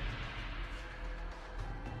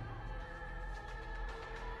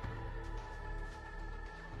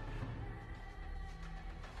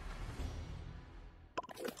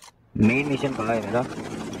 मेन मिशन कहाँ है मेरा?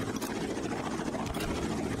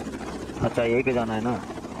 अच्छा यहीं पे जाना है ना,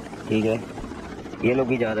 ठीक है। ये लोग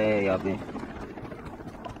भी जा रहे हैं यहाँ पे।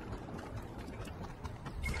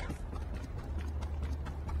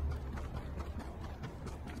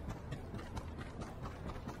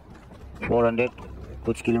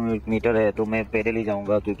 कुछ किलोमीटर है, तो मैं पैदल ही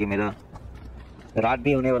जाऊंगा क्योंकि मेरा रात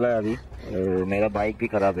भी होने वाला है अभी। मेरा बाइक भी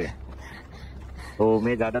खराब है, तो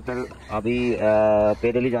मैं ज़्यादातर अभी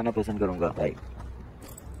पैदल ही जाना पसंद करूंगा भाई।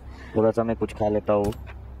 थोड़ा सा मैं कुछ खा लेता हूँ।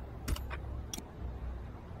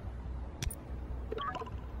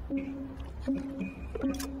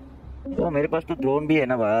 तो मेरे पास तो ड्रोन भी है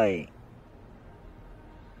ना भाई।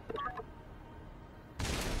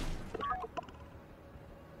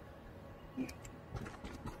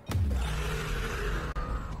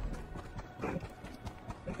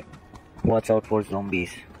 Watch out for zombies.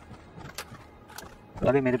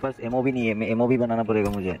 अरे मेरे पास एमओ भी नहीं है, एमओ भी बनाना पड़ेगा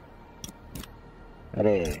मुझे।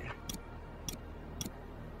 अरे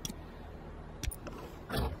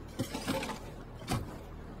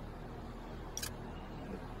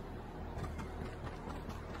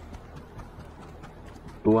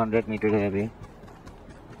टू 200 मीटर है अभी।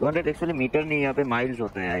 200 एक्चुअली मीटर नहीं, यहाँ पे माइल्स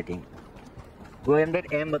होता है आई थिंक।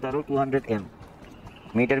 200 एम बता रहा हूँ, 200 एम।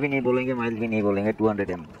 मीटर भी नहीं बोलेंगे, माइल्स भी नहीं बोलेंगे, 200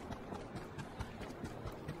 एम।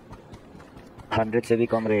 100 से भी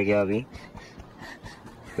कम रह गया अभी।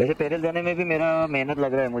 वैसे पैदल जाने में भी मेरा मेहनत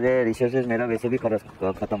लग रहा है मुझे। रिसोर्सेज मेरा वैसे भी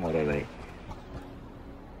खत्म हो रहा है भाई।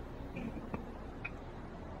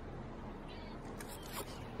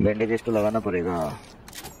 बैंडेजेस तो लगाना पड़ेगा।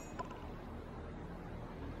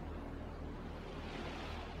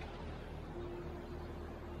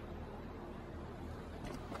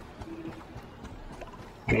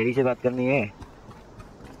 हैरी से बात करनी है।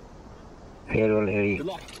 Farewell Harry. Go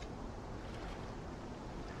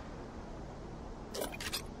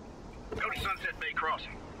to Sunset Bay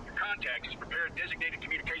Crossing. Your contact has prepared designated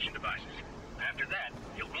communication devices. After that,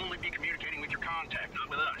 you'll only be communicating with your contact, not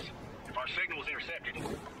with us. If our signal was intercepted,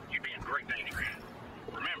 you'd be in great danger.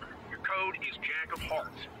 Remember, your code is Jack of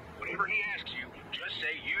Hearts. Whenever he asks you, just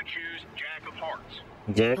say you choose Jack of Hearts.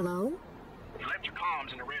 Jack? Hello? You left your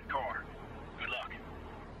comms in a red car. Good luck.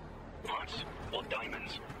 Hearts or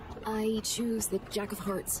diamonds? I choose the Jack of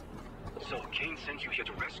Hearts. So, Kane sent you here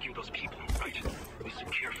to rescue those people, right? Listen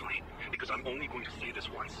carefully, because I'm only going to say this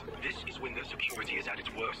once. This is when their security is at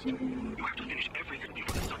its worst. You have to finish everything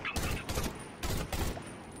before the sun comes up.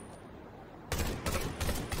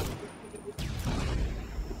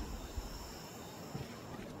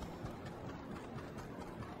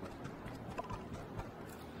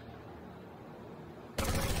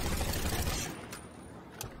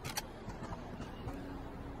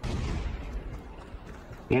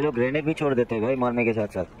 ये लोग grenade भी छोड़ देते हैं भाई मारने के साथ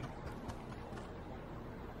साथ।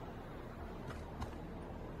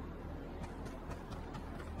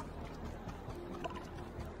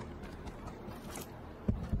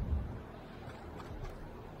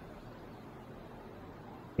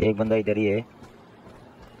 एक बंदा इधर ही है।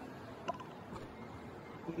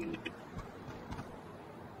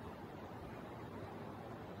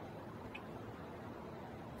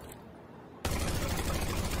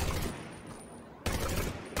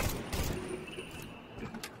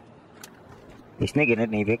 इसने ग्रेनेड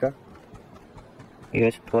नहीं फेंका, ये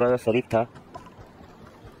थोड़ा सा शरीफ था।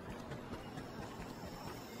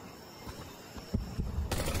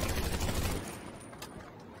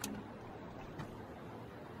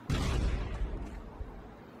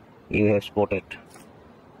 You have spotted.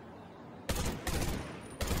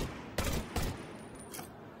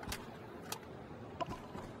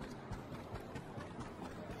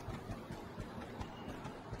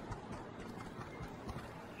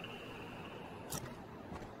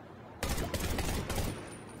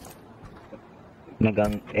 मैं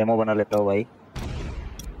गन एमो बना लेता हूँ भाई।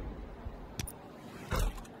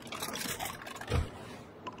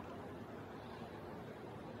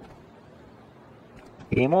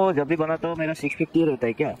 एमो जब भी बनाता हूँ मेरा 650 रहता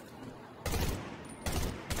है क्या?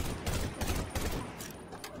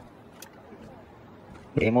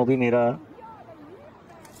 एमो भी मेरा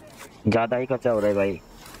ज्यादा ही खर्चा हो रहा है भाई।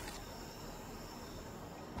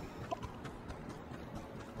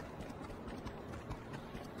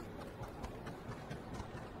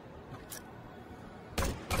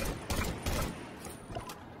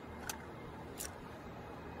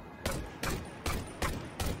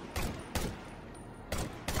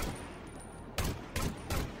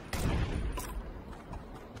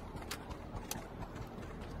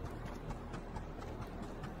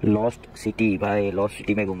 लॉस्ट सिटी भाई, लॉस्ट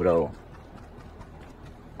सिटी में घूम रहा हो।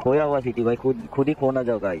 खोया हुआ सिटी भाई, खुद ही खो ना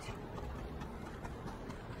जाओ guys.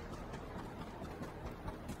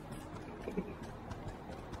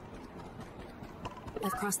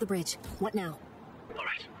 I've crossed the bridge. What now? All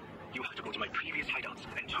right. You have to go to my previous hideouts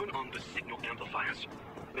and turn on the signal amplifiers.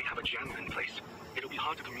 They have a jammer in place. It'll be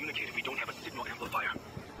hard to communicate if we don't have a signal amplifier.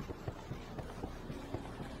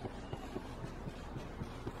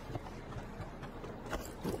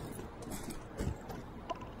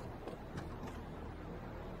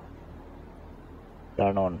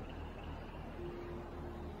 Turn on.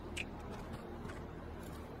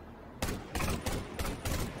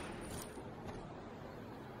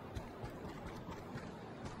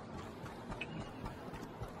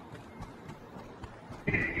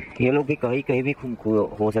 ये लोग भी कहीं भी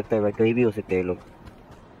हो सकता है भाई, कहीं भी हो सकते हैं ये लोग।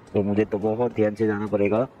 तो मुझे तो बहुत ध्यान से जाना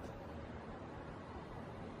पड़ेगा।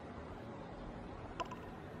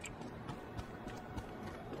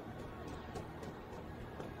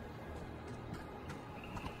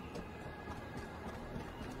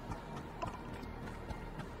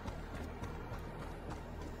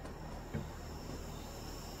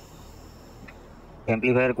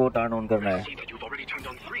 एम्पलीफायर को टर्न ऑन करना है।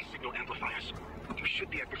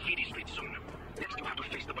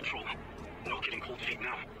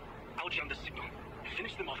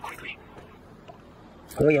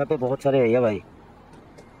 तो यहाँ पे बहुत सारे है भाई।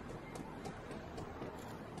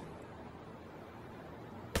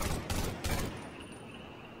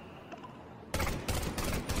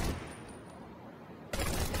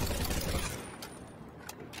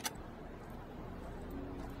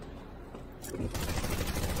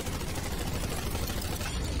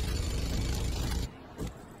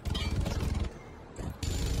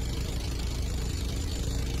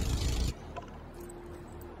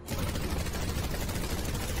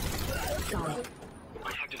 Got it.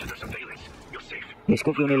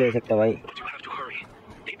 इसको क्यों नहीं ले सकता भाई? But you have to hurry.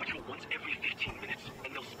 They patrol once every 15 minutes,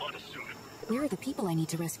 and they'll spot us soon. Where are the people I need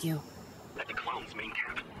to rescue? At the clown's main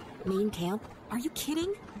camp. Main camp? Are you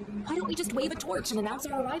kidding? Why don't we just wave a torch and announce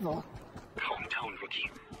our arrival? Calm down, rookie.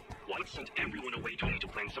 White sent everyone away to me to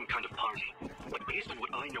plan some kind of party. But based on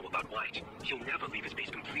what I know about White, he'll never leave his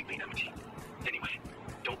base completely empty. Anyway,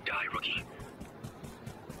 don't die, rookie.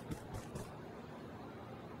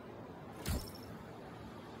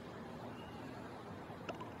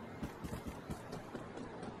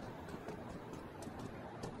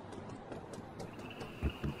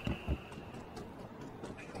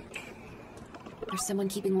 There's someone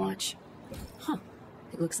keeping watch. Huh.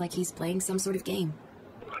 It looks like he's playing some sort of game.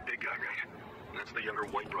 That big guy, right? That's the younger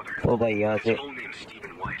White brother. ओ भाई यहाँ से His full name's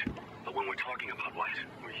Stephen White. But when we're talking about White,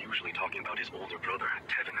 we're usually talking about his older brother,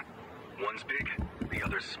 Tevin. One's big, the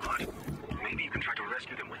other's smart. Maybe you can try to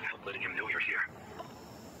rescue them without letting him know you're here.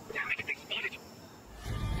 Damn it, they spotted you.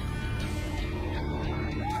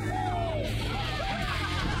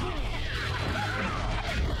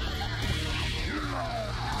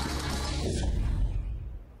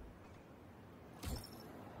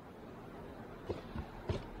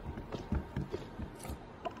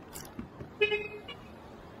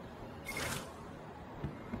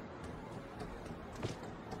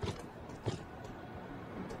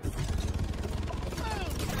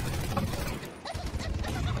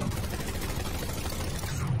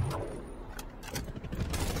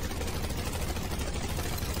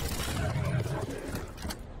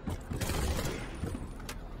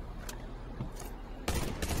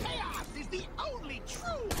 Chaos is the only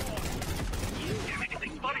true order. Damn it, they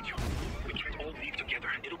spotted you. We can't all leave together.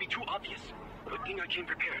 It'll be too obvious. Good thing I came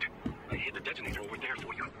prepared. I hid the detonator over there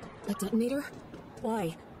for you. A detonator?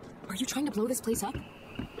 Why? Are you trying to blow this place up?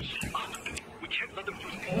 Shut up. We can't let them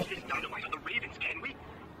use all this dynamite on the Ravens, can we?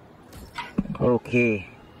 Okay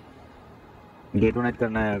detonate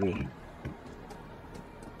करना है अभी.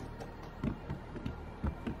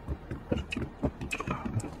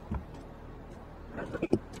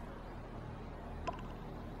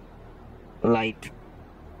 Light.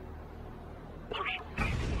 Hurry.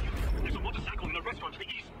 There's a motorcycle in the restaurant to the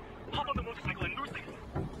east. Hop on the motorcycle and lose it.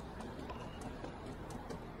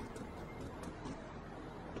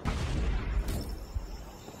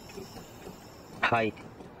 Height.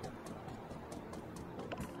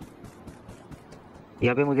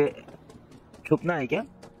 यहाँ पे मुझे छुपना है क्या?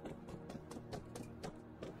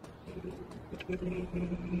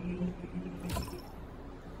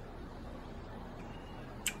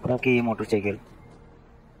 Okay ये motorcycle.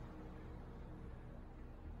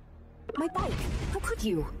 My bike! How could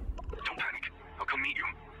you? Don't panic. I'll come meet you.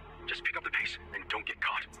 Just pick up the pace and don't get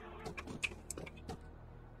caught.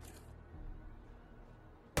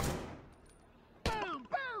 Boom,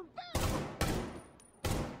 boom, boom.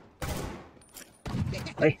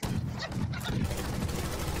 अरे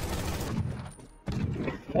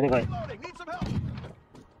अरे भाई Loading, need some help.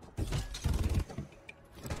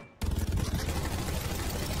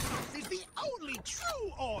 This is the only true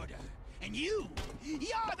order. And you're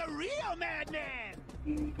the real madman.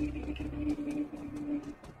 This is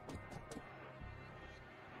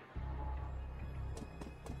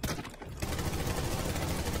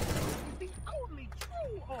the only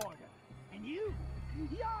true order. And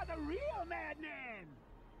you're the real madman.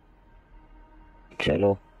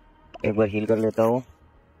 चलो एक बार heal कर लेता हूँ.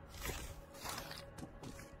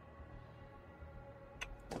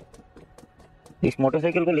 इस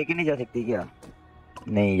motorcycle को लेके नहीं जा सकती क्या?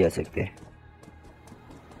 नहीं जा सकते.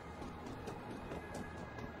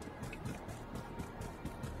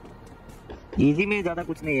 इजी में ज्यादा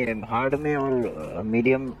कुछ नहीं है, हार्ड में और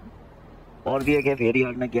मीडियम और भी एक है फेरी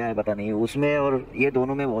हार्ड में क्या है पता नहीं, उसमें और ये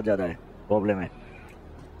दोनों में बहुत ज्यादा है प्रॉब्लम है.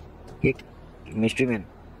 एक मिस्ट्री मैन.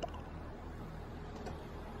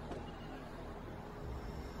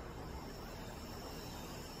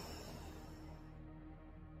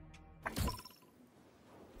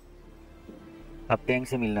 अब टैंक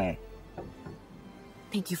से मिलना है.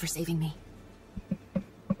 Thank you for saving me.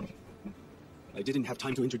 I didn't have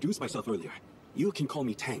time to introduce myself earlier. You can call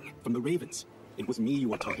me Tang, from the Ravens. It was me you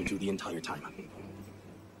were talking to the entire time.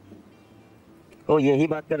 ओ यही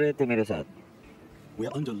बात कर रहे थे मेरे साथ.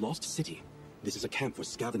 We're under Lost City. This is a camp for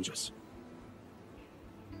scavengers.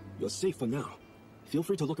 You're safe for now. Feel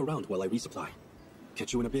free to look around while I resupply.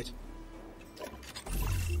 Catch you in a bit.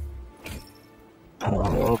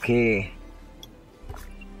 Okay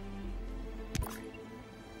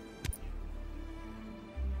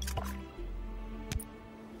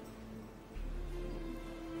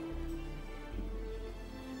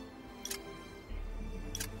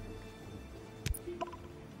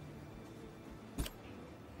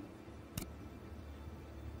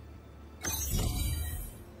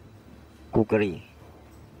कुकरी।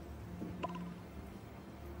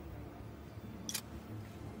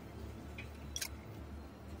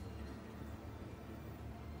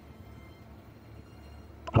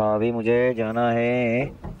 हाँ अभी मुझे जाना है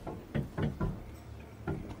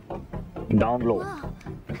down low,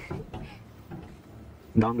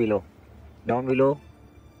 down below, down below.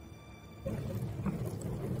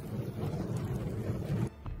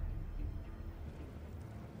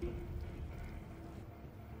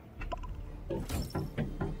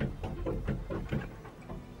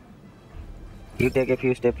 You take a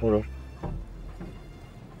few steps forward.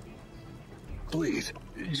 Please,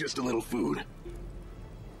 just a little food.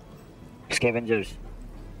 Scavengers.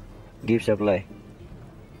 Give supply.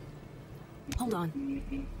 Hold on.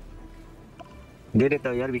 दे देता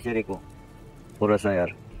हूँ यार बेचारे को थोड़ा सा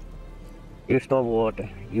यार. You stop what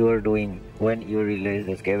you are doing when you realize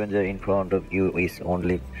the scavenger in front of you is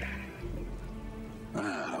only.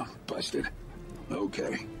 Ah, busted.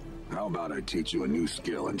 Okay. How about I teach you a new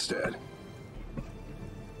skill instead?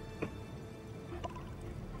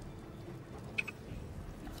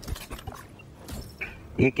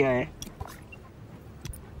 ये क्या है?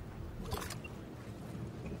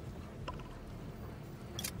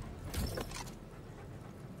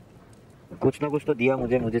 कुछ ना कुछ तो दिया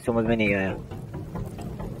मुझे समझ में नहीं आया.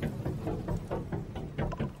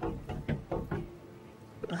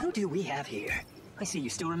 Who do we have here? I see you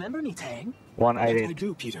still remember me, Tang. One Yes, I eyed.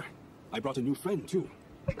 do, Peter. I brought a new friend too.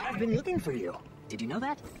 I've been looking for you. Did you know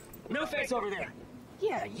that? No face over there.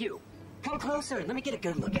 Yeah, you. Come closer and let me get a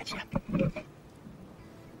good look at you.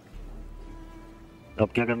 अब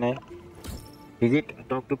क्या करना है? Is it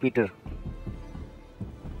talk to Peter?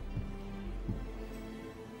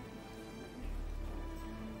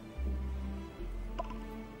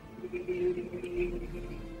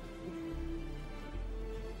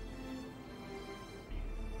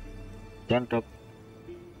 Can talk.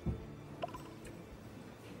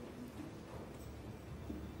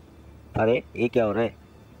 अरे ये क्या हो रहा है?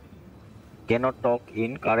 Cannot talk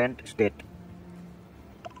in current state.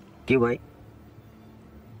 क्यों भाई?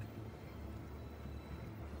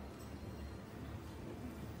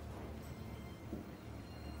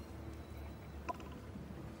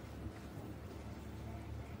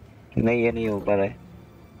 नहीं ये नहीं हो पा रहा है.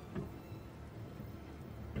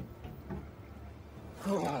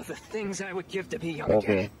 Oh, the things I would give to be younger.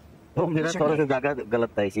 Okay तो मेरा थोड़ा सा जगह गलत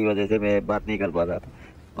था इसी वजह से मैं बात नहीं कर पा रहा था.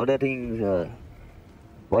 Other things,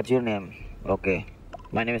 what's your name? Okay,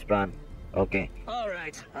 my name is Pran. Okay. All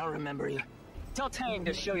right, I'll remember you. Tell Tang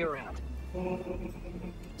to show you around.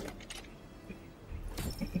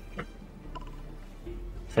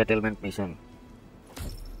 Settlement mission.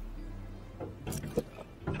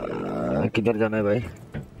 किधर जाना है भाई?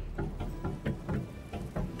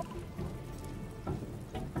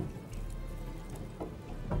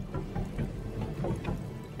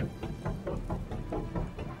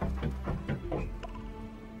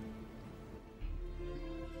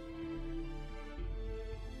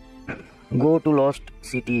 Go to Lost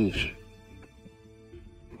City.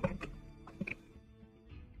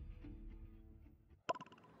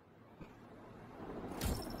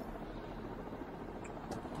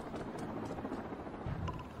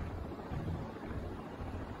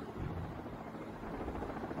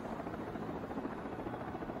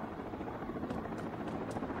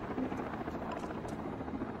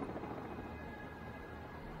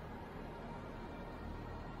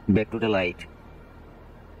 Back to the light.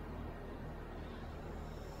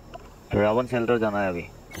 Ravan shelter जाना है अभी.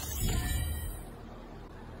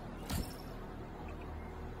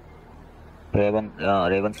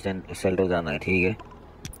 Raven shelter जाना है. ठीक है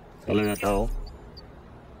चला जाता हूँ.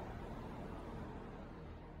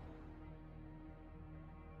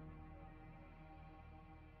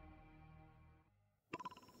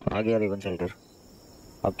 आ गया रेवन शेल्टर.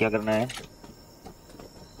 अब क्या करना है?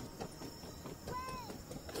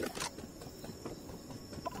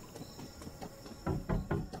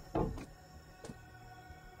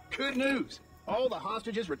 Good news. All the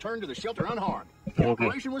hostages returned to the shelter unharmed. Okay. The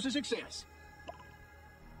operation was a success.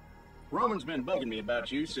 Roman's been bugging me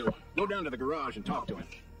about you, so go down to the garage and talk to him.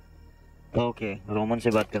 Okay Roman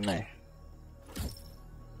से बात करना है.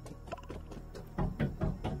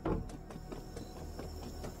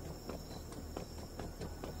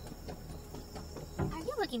 Are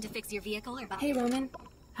you looking to fix your vehicle or buy? Hey, Roman.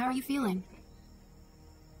 How are you feeling?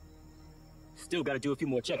 Still got to do a few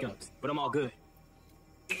more checkups, but I'm all good.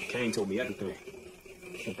 Kane told me everything.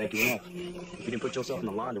 Can't thank you enough. If you didn't put yourself in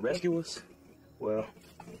the line to rescue us, well,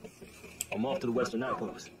 I'm off to the Western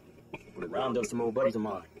Outpost. Round up some old buddies of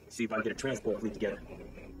mine. See if I can get a transport fleet together.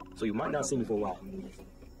 So you might not see me for a while.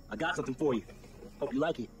 I got something for you. Hope you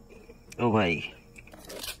like it. ओ भाई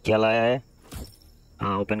क्या लाया है?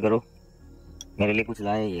 हाँ open करो, मेरे लिए कुछ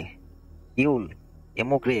लाया है ये। Fuel,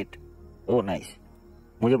 ammo crate. ओ नाइस,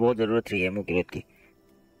 मुझे बहुत जरूरत थी एमो क्रेट की।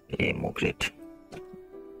 एमो क्रेट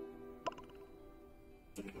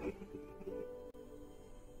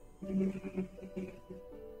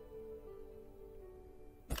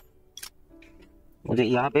मुझे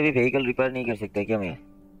यहाँ पे भी व्हीकल रिपेयर नहीं कर सकता क्या मैं?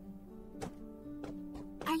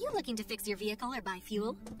 Are you looking to fix your vehicle or buy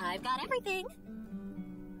fuel? I've got everything.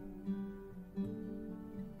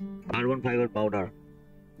 Carbon fibre powder.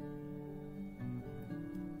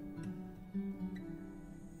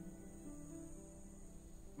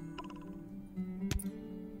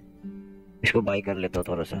 इसको बाई कर लेता हूँ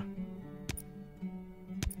थोड़ा सा।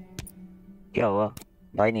 क्या हुआ?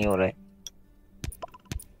 बाई नहीं हो रहा है।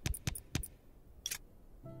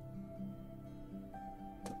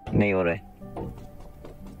 नहीं हो रहा है।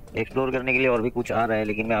 एक्सप्लोर करने के लिए और भी कुछ आ रहा है,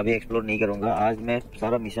 लेकिन मैं अभी एक्सप्लोर नहीं करूंगा। आज मैं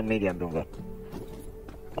सारा मिशन में ही ध्यान दूंगा।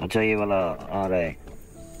 अच्छा ये वाला आ रहा है,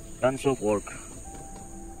 tons of work,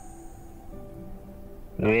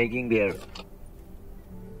 raging beer,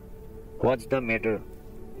 what's the matter,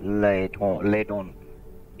 late on,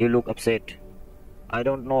 you look upset, I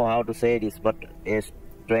don't know how to से this but a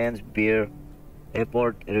strange beer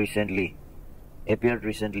appeared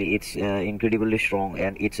recently. It's incredibly strong,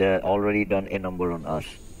 and it's already done a number on us.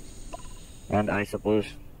 And I suppose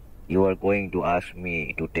you are going to ask me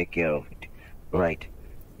to take care of it, right?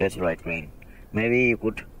 That's right, Rain. Maybe you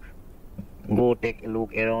could go take a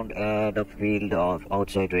look around the field of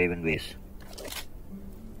outside Raven Base.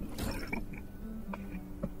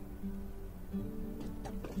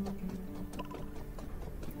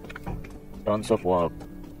 Tons of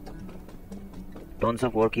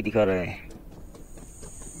work ही दिखा रहा है।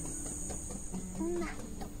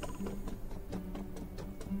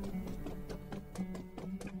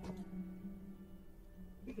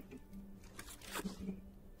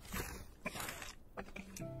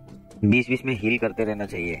 बीच में heal करते रहना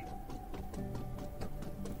चाहिए।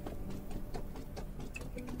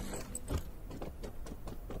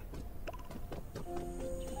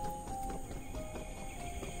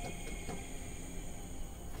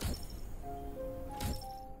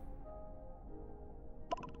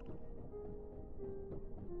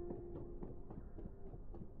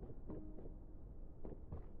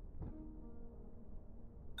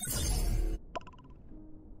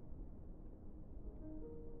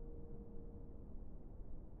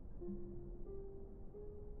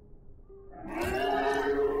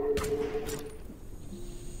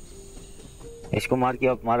 इसको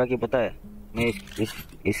मारा कि पता है, मैं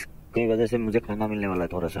इसकी वजह से मुझे खाना मिलने वाला है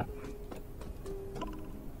थोड़ा सा।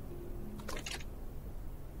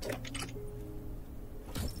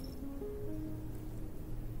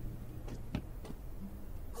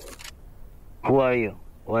 Who are you?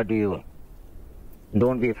 What do you want?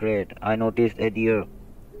 Don't be afraid. I noticed a deer.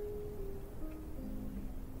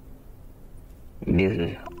 This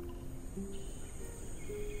is...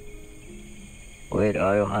 Where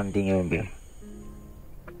are you hunting your bear?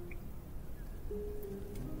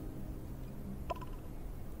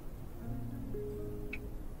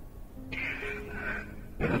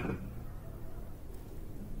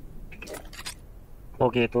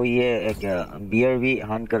 Okay तो ये क्या बियर भी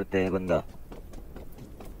हंट करते हैं बंदा।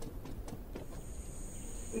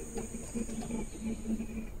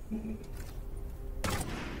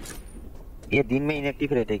 ये दिन में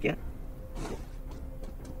इनएक्टिव रहते क्या?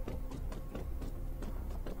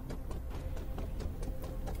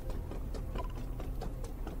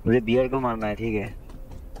 मुझे बियर को मारना है, ठीक है।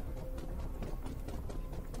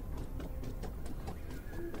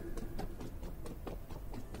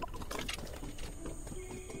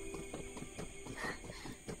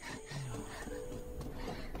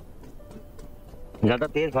 ज्यादा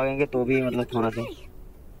तेज भागेंगे तो भी मतलब थोड़ा सा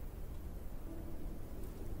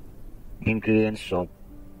इंग्रेडिएंट्स शॉप।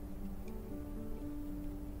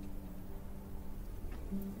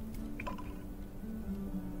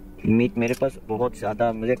 मीट मेरे पास बहुत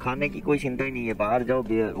ज्यादा, मुझे खाने की कोई चिंता ही नहीं है। बाहर जाओ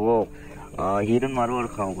वो हिरन मारो और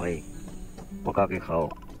खाओ भाई, पका के खाओ।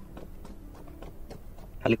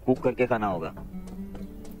 खाली कुक करके खाना होगा।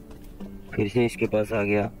 फिर से इसके पास आ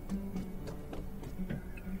गया।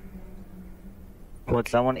 But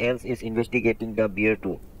someone else is investigating the bear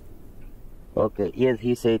too. Okay, yes,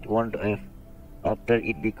 he said won't after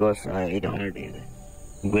it because it hurt his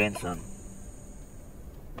grandson.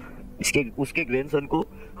 उसके grandson को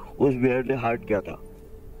उस bear ने hurt किया था।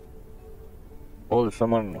 Oh,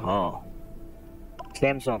 someone, हाँ,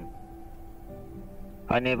 Samson.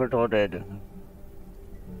 I never thought that.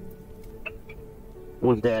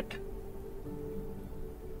 Who's that?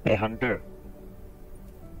 A hunter.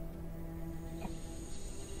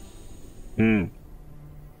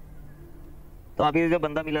 तो अभी जो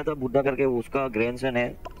बंदा मिला था बुड्ढा करके, उसका ग्रैंडसन है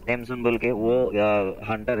सैमसन बोल के, वो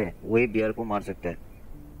हंटर है, वही बियर को मार सकता है।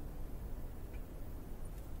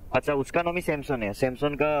 अच्छा, उसका नाम ही सैमसन है,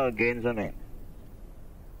 सैमसन का ग्रैंडसन है।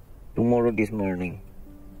 Tomorrow this morning.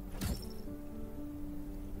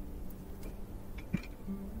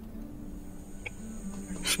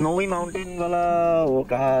 Snowy mountain वाला वो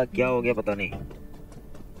कहा क्या हो गया पता नहीं।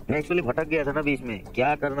 मैं एक्चुअली भटक गया था ना बीच में,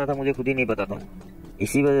 क्या करना था मुझे खुद ही नहीं पता था,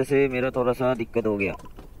 इसी वजह से मेरा थोड़ा सा दिक्कत हो गया।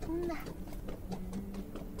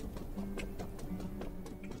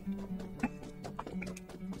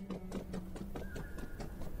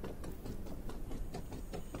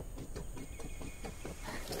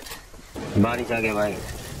 बारिश आ गया भाई।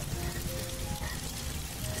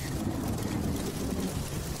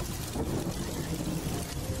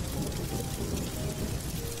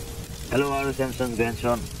 Hello are Samson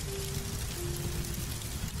grandson.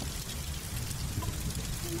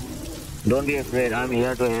 Don't be afraid, I'm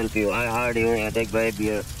here to help you. I heard you were attacked by a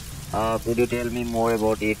bear. Could you tell me more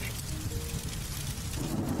about it?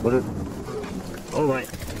 Could you... Oh my.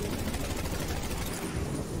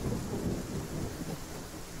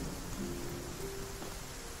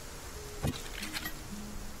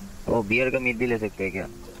 Oh, beer का meet भी ले सकते हैं क्या?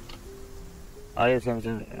 आए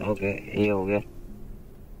Samson, okay ये हो गया।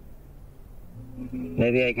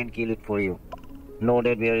 Maybe I can kill it for you. No,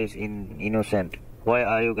 that bear is innocent. Why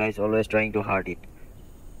are you guys always trying to hurt it?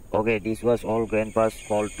 Okay, this was all Grandpa's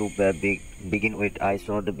fault to begin with. I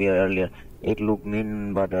saw the bear earlier. It looked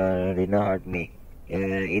mean, but didn't hurt me.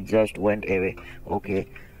 It just went away. Okay,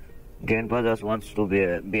 Grandpa just wants to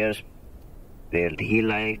bear's pelt. He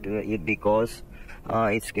liked it because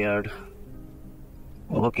it's scared.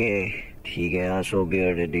 Okay, ठीक है। So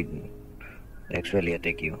bear didn't actually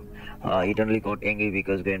attack you. It only got angry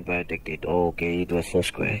because Grandpa attacked it. Okay, it was so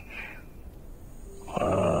square.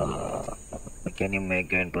 Can you make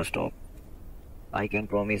Grandpa stop? I can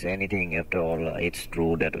promise anything. After all, it's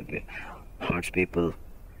true that it hurts people.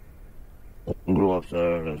 Grow up,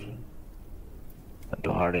 sir.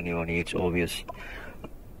 To hurt anyone, it's obvious.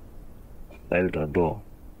 I'll do.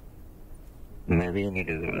 Maybe you need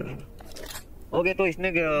to. Okay, तो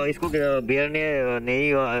इसको beer ने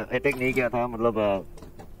नहीं attack नहीं किया था, मतलब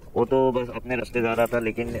वो तो बस अपने रास्ते जा रहा था,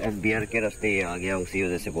 लेकिन बियर के रास्ते ये आ गया, उसी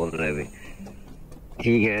वजह से बोल रहे हैं।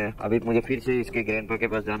 ठीक है, अभी मुझे फिर से इसके ग्रैंडपा के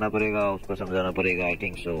पास जाना पड़ेगा, उसको समझाना पड़ेगा। I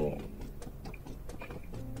think so.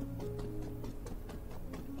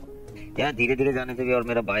 यार धीरे धीरे जाने से भी, और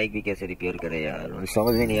मेरा बाइक भी कैसे रिपेयर करे यार,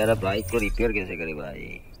 समझ में नहीं आ रहा बाइक को रिपेयर कैसे करे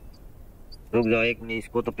भाई। रुक जाओ एक मिनट,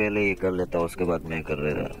 इसको तो पहले ये कर लेता, उसके बाद मैं कर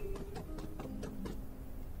रहा था।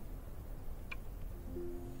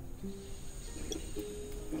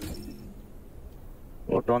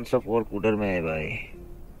 वो टॉन्स ऑफ वर्क उधर में है भाई,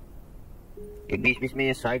 ये बीच बीच में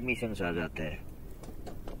ये साइड मिशन आ जाते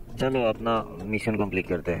हैं। चलो अपना मिशन कंप्लीट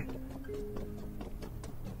करते हैं।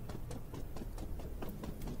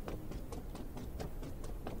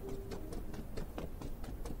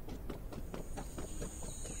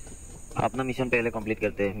 अपना मिशन पहले कंप्लीट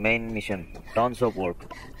करते हैं। Main mission Tons of work.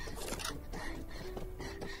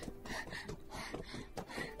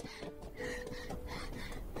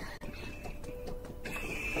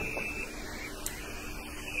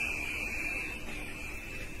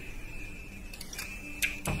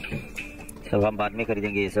 सब हम बाद में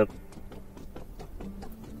खरीदेंगे ये सब।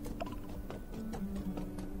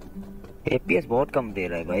 FPS बहुत कम दे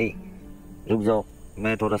रहा है भाई, रुक जाओ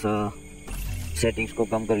मैं थोड़ा सा सेटिंग्स को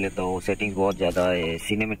कम कर लेता हूँ। सेटिंग्स बहुत ज़्यादा है,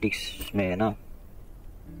 सिनेमेटिक्स में है ना।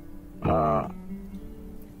 हाँ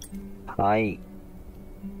हाई,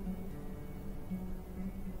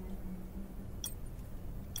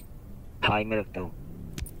 हाई में रखता हूँ।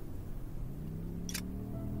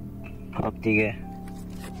 अब ठीक है।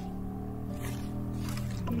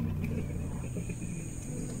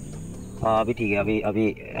 हाँ अभी ठीक है,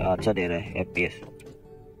 अभी अच्छा दे रहा है FPS।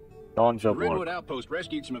 Tons of work. Redwood Outpost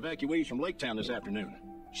rescued some evacuees from Lake Town this afternoon.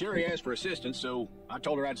 Sherry asked for assistance, so I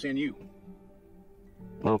told her I'd send you.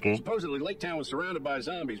 Okay. Supposedly Lake Town was surrounded by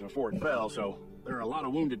zombies before it fell, so there are a lot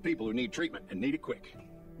of wounded people who need treatment and need it quick.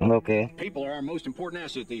 Okay. People are our most important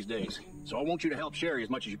asset these days, so I want you to help Sherry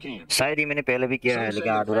as much as you can. शायद ही मैंने पहले भी किया है,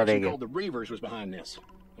 लेकिन अधूरा रह गया। called the Reavers was behind this,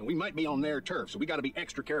 and we might be on their turf, so we got to be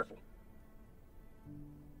extra careful.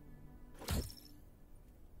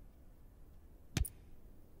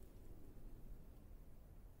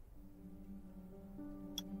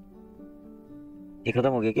 ये खत्म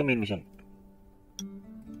हो गया क्या main mission?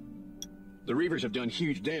 The Reavers have done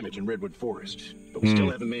huge damage in Redwood Forest, but but we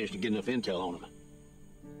still haven't managed to get enough intel on them.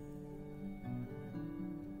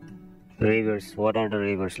 Reavers. What are the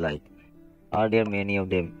Reavers like? Are there many of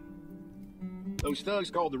them? Those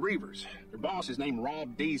thugs called the Reavers. Their boss is named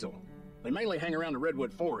Rob Diesel. They mainly hang around the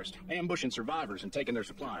Redwood Forest, ambushing survivors and taking their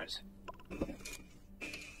supplies.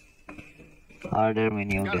 Are there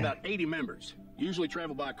many of Got them? about 80 members. Usually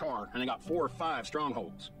travel by car, and they got 4 or 5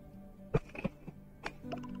 strongholds.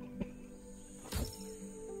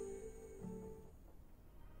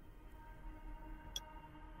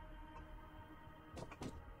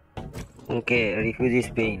 Okay, refugee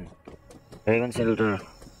Spain, Raven Shelter,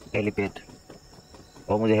 helipad.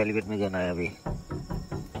 और मुझे helipad में जाना है अभी.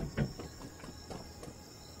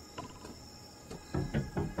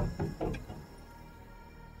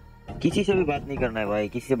 किसी से भी बात नहीं करना है भाई.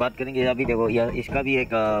 किसी से बात करेंगे अभी देखो या इसका भी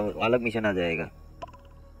एक अलग मिशन आ जाएगा.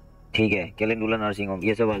 ठीक है, कैलेंडुला नर्सिंग होम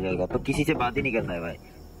ये सब आ जाएगा. तो किसी से बात ही नहीं करना है भाई.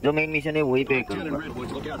 जो मेन मिशन है वही पे करूंगा.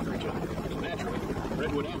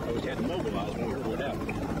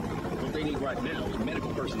 They need right now is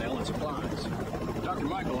medical personnel and supplies. Dr.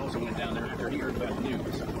 Michael also went down there after he heard about the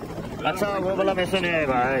news. अच्छा वो वाला मिशन है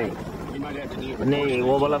भाई. नहीं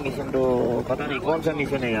वो वाला मिशन तो पता नहीं कौन सा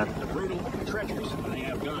मिशन है यार. Brutal, treacherous, and they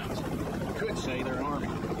have guns. You could say they're an army.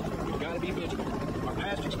 You've got to be vigilant. Our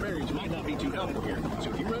past experience might not be too helpful here. So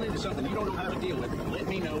if you run into something you don't know how to deal with, let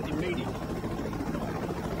me know immediately.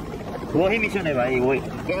 वही mission है भाई. वही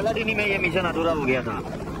पहला दिन ही में ये mission अधूरा हो गया था.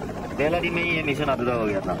 पहला दिन में ही ये मिशन अधूरा हो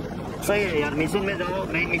गया था. सही है यार. मिशन में जाओ,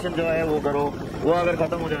 मेन मिशन जो है वो करो. वो अगर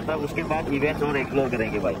खत्म हो जाता है उसके बाद इवेंट्स और एक्सप्लोर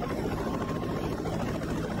करेंगे भाई.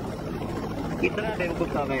 कितना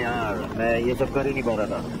बेवकूफ था मैं यार. मैं ये सब कर ही नहीं पा रहा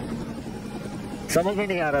था. समझ में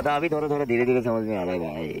नहीं आ रहा था. अभी थोड़ा थोड़ा धीरे धीरे समझ में आ रहा है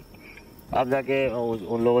भाई. अब जाके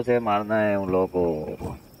उन लोगों से मारना है. उन लोगों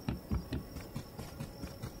को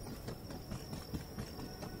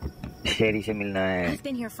शेरी से मिलना है. I've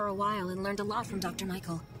been here for a while and learned a lot from Dr.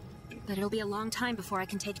 Michael. But it'll be a long time before I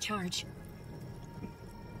can take charge.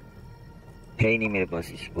 है ही नहीं मेरे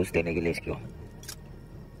पास कुछ देने के लिए इसको.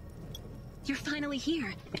 You're finally here.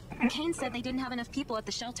 Kane said they didn't have enough people at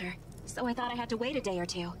the shelter, so I thought I had to wait a day or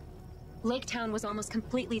two. Lake Town was almost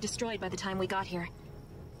completely destroyed by the time we got here.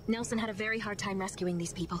 Nelson had a very hard time rescuing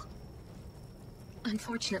these people.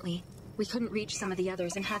 Unfortunately, we couldn't reach some of the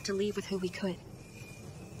others and had to leave with who we could.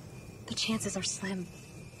 The chances are slim,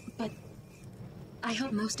 but I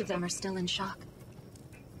hope most of them are still in shock.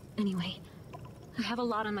 Anyway, I have a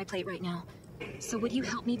lot on my plate right now, so would you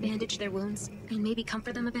help me bandage their wounds and maybe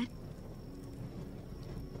comfort them a bit?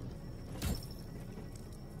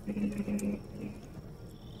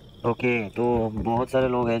 Okay तो बहुत सारे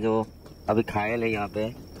लोग हैं जो अभी घायल है यहाँ पे.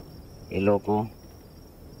 ये लोगों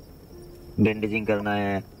को बैंडेजिंग करना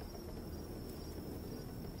है.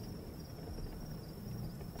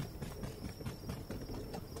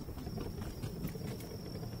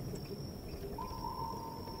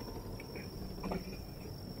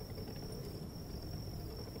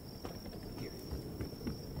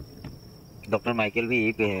 डॉक्टर माइकल भी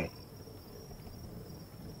यहीं पे है.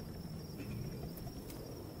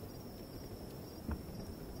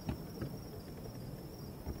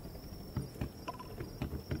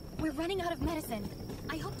 We're running out of medicine.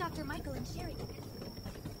 I hope Dr. Michael and Sherry.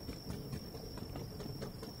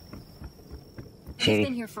 I've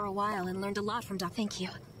been here for a while and learned a lot from Doc. Thank you.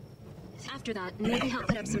 After that, maybe help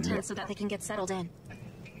put up some tents so that they can get settled in.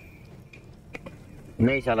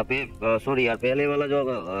 नहीं साला पे sorry यार. पहले वाला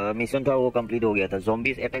जो mission था वो complete हो गया था.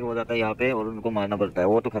 ज़ॉम्बीज अटैक हो जाता है यहाँ पे और उनको मारना पड़ता है.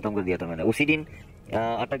 वो तो खत्म कर दिया था मैंने. उसी दिन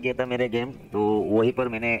अटक गया था मेरे गेम. तो वहीं पर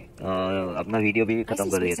मैंने अपना वीडियो भी खत्म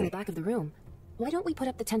कर दिया था. Why don't we put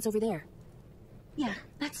up the tents over there? Yeah,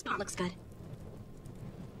 that spot looks good.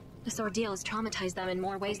 This ordeal has traumatized them in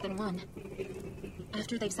more ways than one.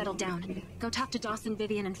 After they've settled down, go talk to Dawson,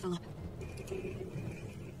 Vivian, and Philip.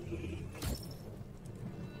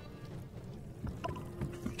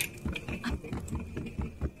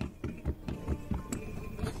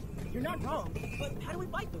 You're not wrong, but how do we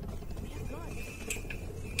fight them? We have guns.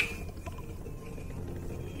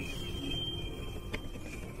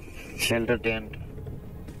 Shelter tent.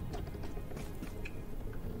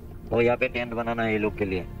 और यहाँ पे tent बनाना है ये लोग के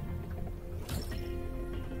लिए.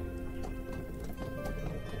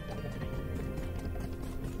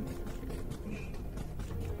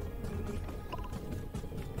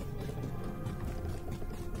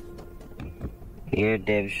 ये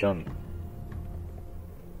deviation.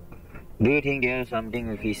 Do you think there is something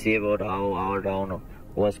we say about how our town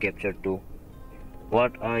was captured too?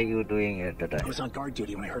 What are you doing at the I time? was on guard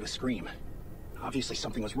duty when I heard a scream. Obviously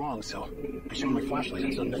something was wrong, so I shone my flashlight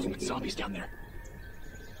and started messing with zombies down there.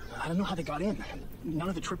 I don't know how they got in. None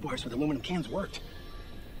of the tripwires with aluminum cans worked.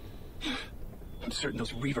 I'm certain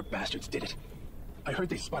those Reaver bastards did it. I heard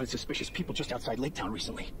they spotted suspicious people just outside Lake Town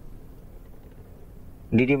recently.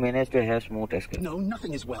 Did you manage to have smooth escape? No,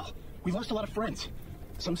 nothing as well. We lost a lot of friends.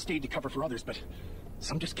 Some stayed to cover for others, but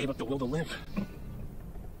some just gave up the will to live.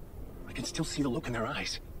 I can still see the look in their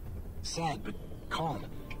eyes. Sad, but calm.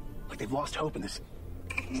 Like they've lost hope in this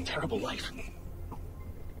terrible life.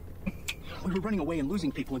 We were running away and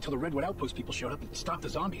losing people until the Redwood Outpost people showed up and stopped the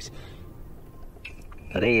zombies.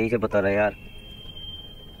 अरे यही से बता रहा यार.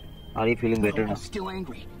 Are you feeling better now? I'm still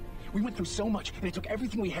angry. We went through so much, and it took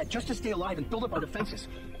everything we had just to stay alive and build up our defenses.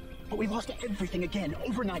 But we lost everything again,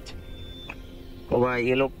 overnight. Oh, भाई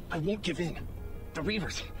ये लोग. I won't give in. The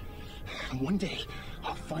Reavers. One day,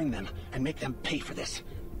 I'll find them and make them pay for this.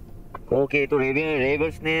 Okay, तो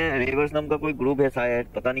रेवर्स नाम का कोई group है शायद,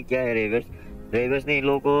 पता नहीं क्या है रेवर्स ने ये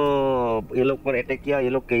लोग पर अटैक किया. ये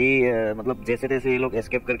लोग कहीं मतलब जैसे तैसे ये लोग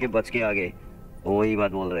एस्केप करके बच के आ गए. वही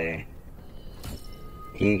बात बोल रहे हैं.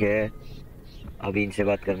 ठीक है, अभी इनसे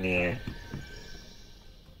बात करनी है.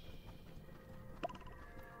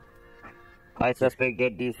 I suspect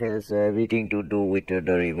that this has everything to do with the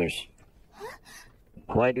Reavers.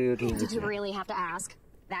 Why do you think? Did you really have to ask?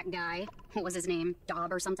 That guy, what was his name?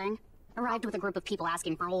 Dobb or something? Arrived with a group of people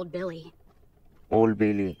asking for old Billy. Old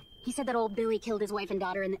Billy. He said that old Billy killed his wife and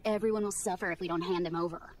daughter and that everyone will suffer if we don't hand him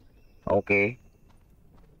over. Okay.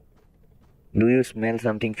 Do you smell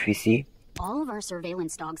something fishy? All of our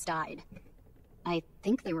surveillance dogs died. I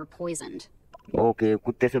think they were poisoned. Okay,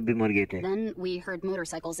 कुत्ते सब भी मर गए थे. Then we heard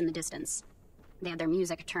motorcycles in the distance. They had their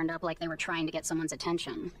music turned up like they were trying to get someone's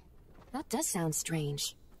attention. That does sound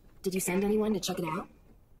strange. Did you send anyone to check it out?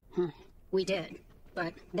 We did,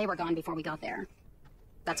 but they were gone before we got there.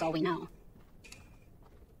 That's all we know.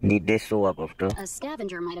 Did they show up after? A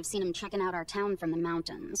scavenger might have seen him checking out our town from the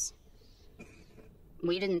mountains.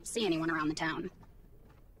 We didn't see anyone around the town.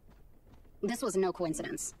 This was no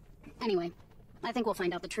coincidence. Anyway, I think we'll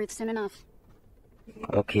find out the truth soon enough.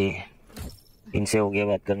 Okay. इनसे हो गया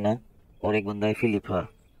बात करना. और एक बंदा है Philip. हाँ,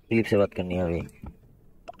 फिलिप से बात करनी है अभी.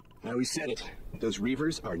 Now we said it. Those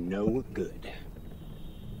Reavers are no good.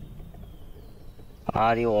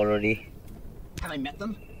 Are you already? Have I met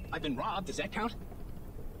them? I've been robbed. Does that count?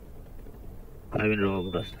 I've been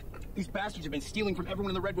robbed. These bastards have been stealing from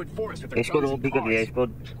everyone in the Redwood Forest with their इसको guns रोब and भी कर लिया.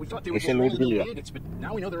 cars. We thought they were इसे just लूट भी लिया. bandits, but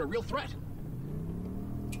now we know they're a real threat.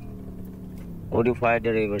 Would you fight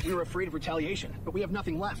the Reavers? We were afraid of retaliation, but we have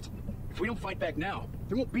nothing left. If we don't fight back now,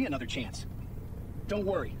 there won't be another chance. Don't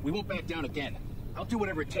worry, we won't back down again. I'll do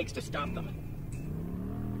whatever it takes to stop them.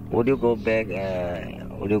 Would you go back?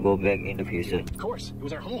 Would you go back in the future? Of course, it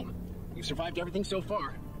was our home. We've survived everything so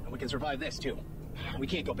far, and we can survive this too. We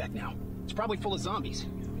can't go back now. It's probably full of zombies.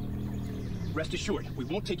 Rest assured, we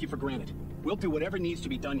won't take you for granted. We'll do whatever needs to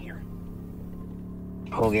be done here.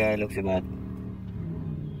 हो गया है लोग से बात.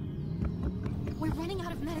 We're running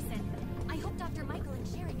out of medicine. I hope Dr. Michael and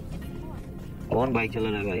Sherry can get support. कौन bike चला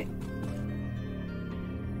रहा है भाई?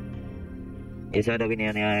 ये शायद अभी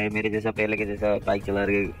नया है. मेरे जैसा पहले के जैसा बाइक चला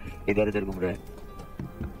रहे इधर उधर घूम रहा है.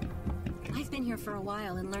 I've been here for a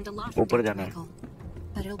while and learned a lot from ऊपर Dr. जाना है. Michael.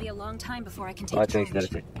 But it'll be a long time before I can take अच्छा इधर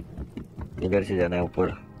charge. से जाना है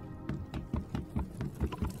ऊपर.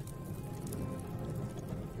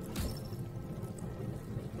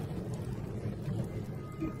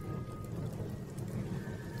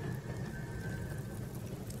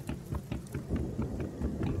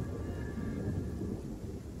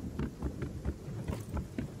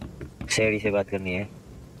 शेरी से बात करनी है.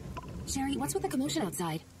 Sherry, what's with the commotion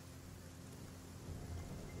outside?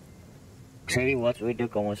 Sherry, what's with the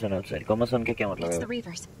commotion outside? Commotion के क्या मतलब It's है? the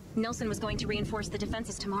Reavers. Nelson was going to reinforce the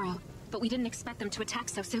defenses tomorrow, but we didn't expect them to attack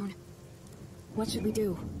so soon. What should we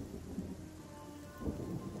do?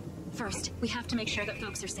 First, we have to make sure that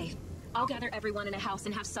folks are safe. I'll gather everyone in a house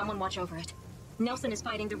and have someone watch over it. Nelson is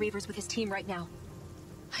fighting the Reavers with his team right now.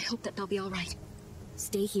 I hope that they'll be all right.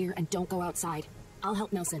 Stay here and don't go outside. I'll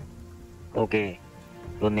help Nelson. Okay.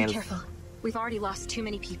 तो Be nail. careful. We've already lost too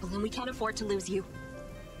many people, and we can't afford to lose you.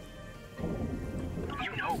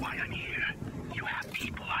 You know why I'm here. You have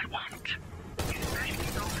people I want.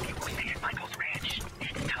 Especially those of you who stay at Michael's ranch.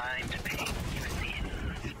 It's time to pay your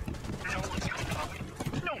sins. No one's coming up.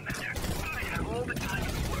 No matter. I have all the time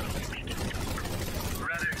in the world to make it.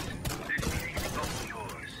 Brothers, this city is both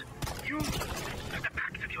yours. You at the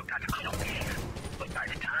backs of your guns, I don't care. But by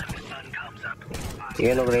the time the sun comes up,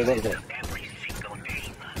 ये लोग रेवर्स है. every single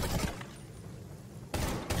name.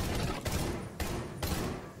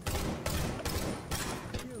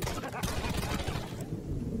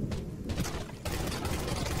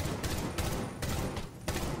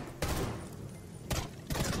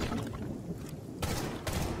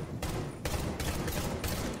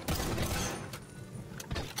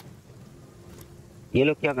 ये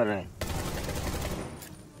लोग क्या कर रहे हैं?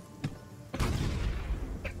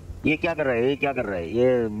 ये क्या कर रहा है? ये क्या कर रहा है?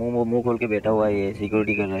 ये मुंह खोल के बैठा हुआ है, ये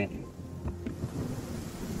सिक्योरिटी कर रहा है।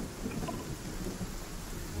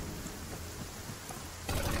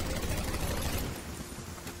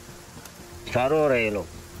 सारो हो रहे हैं ये लोग।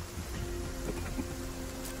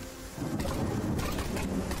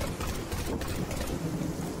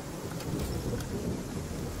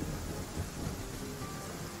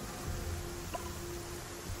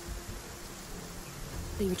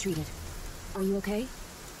 They retreated. Are you okay?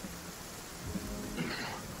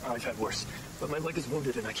 I've had worse, but my leg is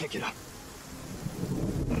wounded and I can't get up.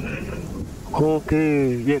 Okay,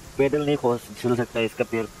 ये पैदल नहीं चल सकता इसका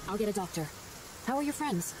पैर। I'll get a doctor. How are your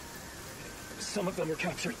friends? Some of them are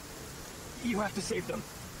captured. You have to save them.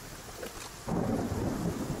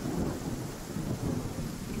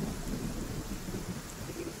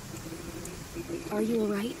 Are you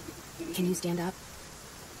alright? Can you stand up?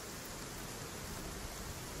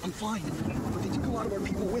 I'm fine, but they took a lot of our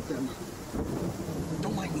people with them.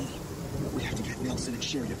 Don't mind me. We have to get Nelson and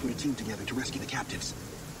Sherry to put a team together to rescue the captives.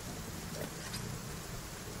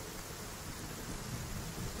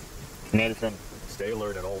 Nelson. Stay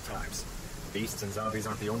alert at all times. Beasts and zombies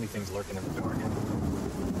aren't the only things lurking in the dark.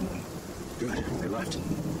 Good, they left.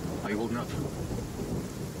 How you holding up?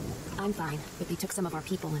 I'm fine, but they took some of our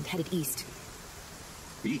people and headed east.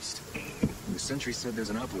 East? The sentry said there's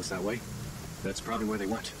an outpost that way. That's probably where they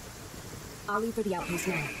went. I'll leave for the outpost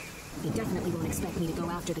now. They definitely won't expect me to go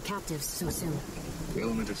after the captives so soon. The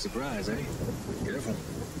element of surprise, eh? Careful.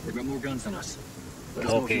 They've got more guns than us. Let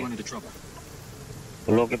us know if you run into trouble.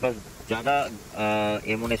 लोगों के पास ज़्यादा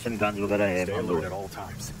ammunition guns वगैरह है। Stay alert at all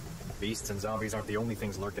times. Beasts and zombies aren't the only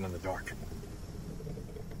things lurking in the dark.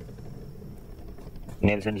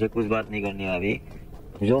 Nelson से कुछ बात नहीं करनी है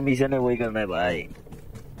अभी। जो मिशन है वही करना है भाई।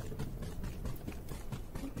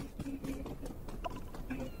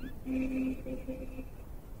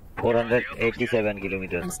 $487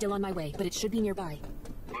 kilometers. I'm still on my way, but it should be nearby.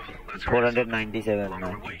 497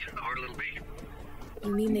 now.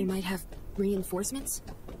 You mean they might have reinforcements?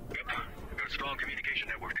 Yep. We've got a strong communication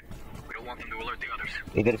network. We don't want them to alert the others.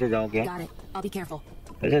 इधर से जाऊँ क्या? Got it. I'll be careful.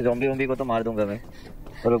 वैसे zombie को तो मार दूंगा मैं।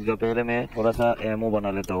 और रुक जाओ, पहले मैं थोड़ा सा एमो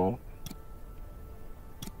बना लेता हूँ।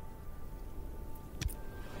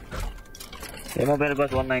 एमो मेरे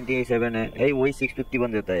पास 197 है। ए वही 650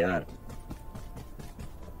 बन देता है यार।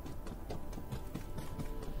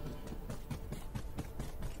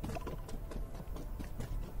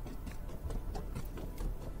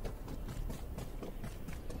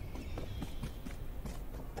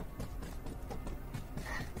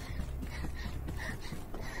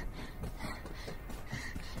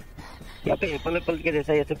 यहाँ पे एप्पल के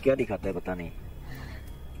जैसा ये सब क्या दिखाता है पता नहीं।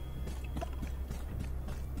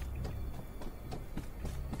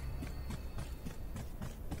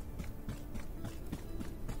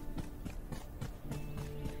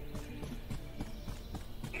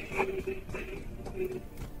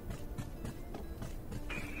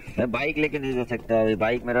 मैं बाइक लेके नहीं जा सकता।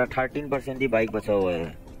 बाइक मेरा 13% ही बाइक बचा हुआ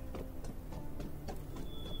है।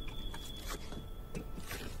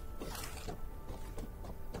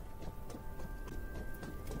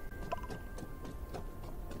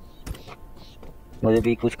 मुझे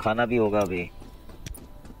भी कुछ खाना भी होगा अभी।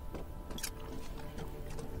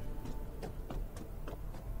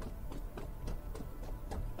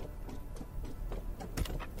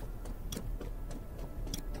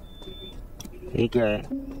 ये क्या है?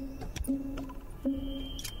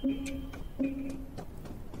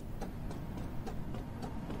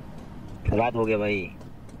 रात हो गया भाई।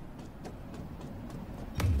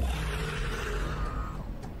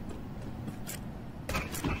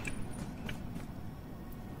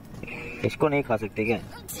 इसको नहीं खा सकते क्या?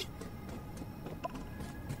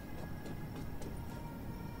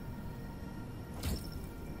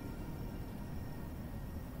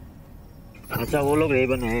 अच्छा वो लोग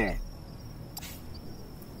रेबन है।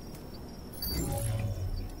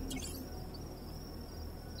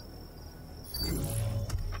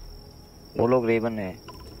 वो लोग रेबन है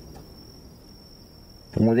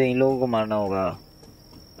तो मुझे इन लोगों को मारना होगा।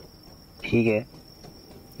 ठीक है,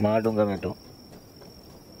 मार दूंगा मैं तो।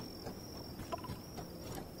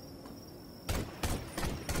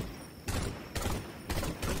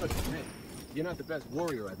 You're not the best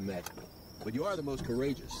warrior I've met, but you are the most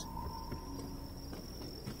courageous.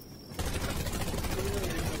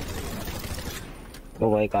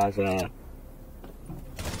 ओ भाई कहाँ से आया?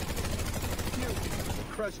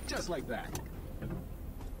 Crushed just like that.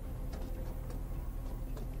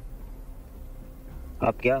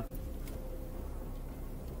 अब क्या?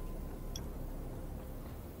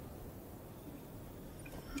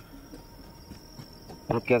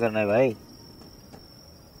 अब क्या करना है भाई?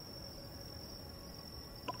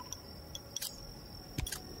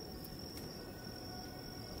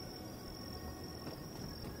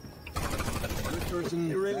 Person,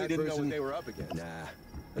 they really didn't know what they were up against. Nah,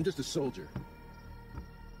 I'm just a soldier.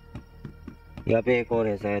 यहाँ पे एक और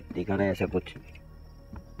ऐसा है, दिखा रहा है ऐसा कुछ.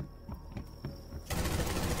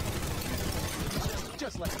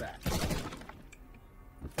 Just like that.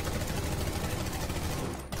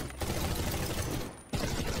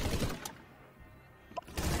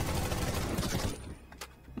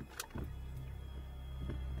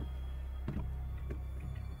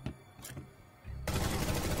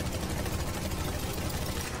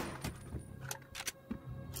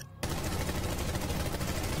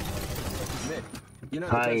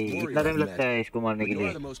 भाई इतना टाइम लगता है इसको मारने के लिए.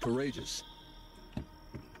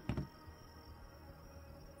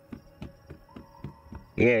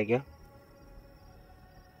 ये है क्या?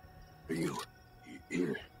 Are you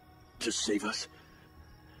here to save us?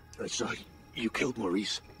 I saw you killed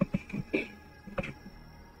Maurice.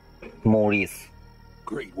 Maurice.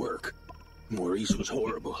 Great work. Maurice was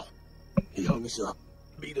horrible. He hung us up,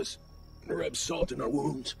 beat us, and rubbed salt in our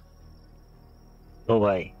wounds. तो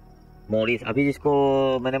भाई मॉरिस, अभी जिसको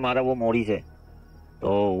मैंने मारा वो मॉरिस है, तो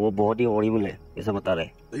वो बहुत ही हॉरिबल है ऐसा बता रहे.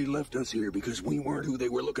 They left us here because we weren't who they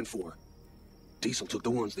were looking for. Diesel took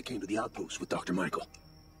the ones that came to the outpost with Dr. Michael.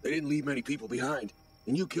 They didn't leave many people behind,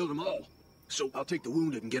 and you killed them all. So I'll take the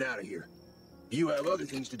wounded and get out of here. You have other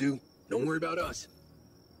things to do. Don't worry about us.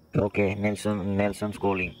 Okay, Nelson's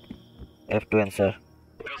calling. F2 answer.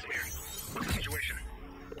 Nelson here. What's the situation?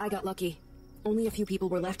 I got lucky. Only a few people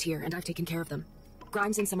were left here, and I've taken care of them.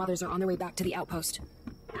 Grimes and some others are on their way back to the outpost.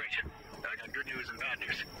 Great. I got good news and bad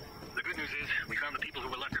news. The good news is we found the people who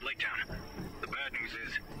were left at Lake Town. The bad news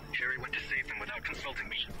is Sherry went to save them without consulting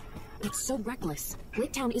me. That's so reckless.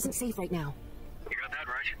 Lake Town isn't safe right now. You got that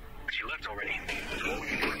right. She left already.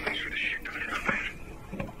 Make sure the shit doesn't hit the fan.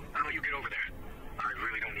 How about you get over there? I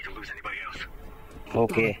really don't need to lose anybody else.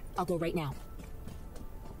 Okay. I'll go right now.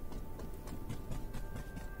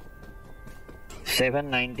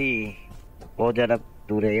 790 बहुत ज़्यादा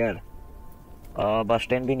दूर है यार. Bus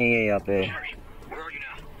stand भी नहीं है यहाँ पे. Where are you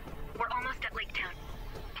now? We're almost at Lake Town.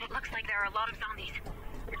 It looks like there are a lot of zombies.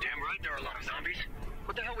 You're damn right there are a lot of zombies.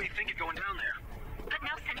 What the hell were you thinking going down there? But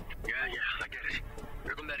Nelson... Yeah, I get it.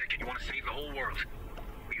 You're the medic and you want to save the whole world.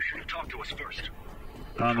 But you should have talked to us first.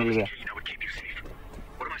 हाँ मिल गया. I would keep you safe.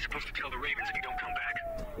 What am I supposed to tell the Ravens if you don't come back?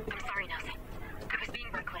 I'm sorry, Nelson. I was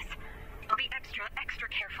being reckless. I'll be extra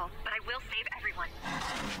careful, but I will save everyone.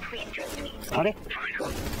 Please trust me. अरे Fine.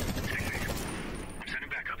 Stay safe. I'm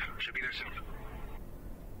sending backup. Should be there soon.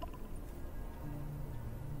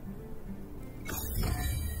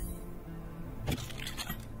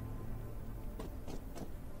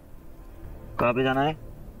 कहाँ पे जाना है?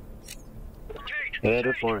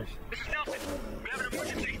 Kate, Forest. this is Nelson. We have an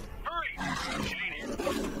emergency. Hurry! Jane here.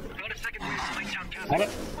 Found a second wave of Lake Town Castle. अरे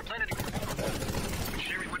We're planning to...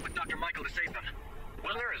 Sherry went with Dr. Michael to save them.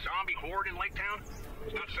 Wasn't there a zombie horde in Lake Town?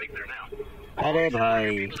 It's not safe there now. अरे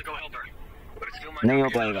भाई People to go help her. But it still might नहीं not हो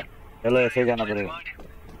be पाएगा. enough. चलो ऐसे ही जाना पड़ेगा.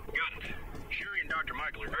 Got it. Sherry and Dr.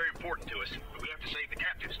 Michael are very important to us, but we have to save the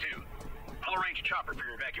captives too. I'll arrange a chopper for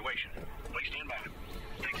your evacuation. Please stand by.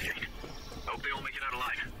 Thanks, Kate. Hope they all make it out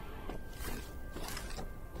alive.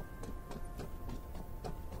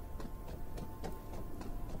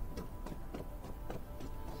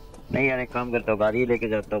 नहीं यार, एक काम करता हूँ, गाड़ी लेके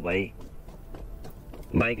जाता हूँ भाई.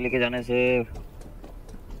 बाइक लेके जाने से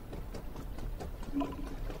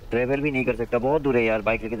ट्रेवल भी नहीं कर सकता, बहुत दूर है यार.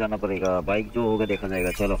 बाइक लेके जाना पड़ेगा. बाइक जो होगा देखा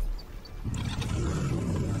जाएगा. चलो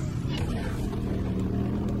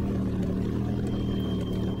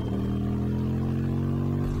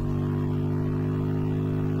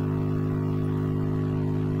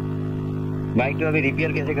बाइक तो अभी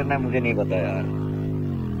रिपेयर कैसे करना है मुझे नहीं पता यार.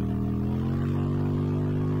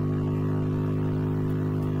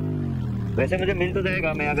 वैसे मुझे मिल तो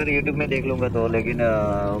जाएगा, मैं अगर YouTube में देख लूंगा तो, लेकिन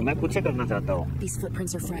मैं खुद से करना चाहता हूँ. These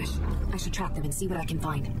footprints are fresh. I should track them and see what I can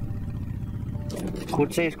find.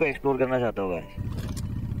 खुद से इसको एक्सप्लोर करना चाहता हूँ.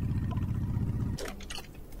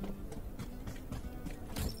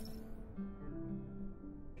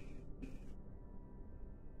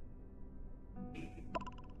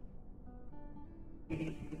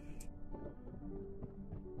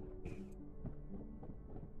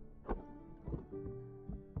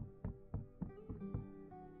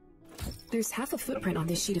 There's half a footprint on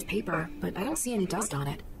this sheet of paper, but I don't see any dust on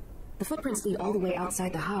it. The footprints lead all the way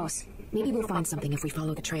outside the house. Maybe we'll find something if we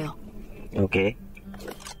follow the trail. Okay.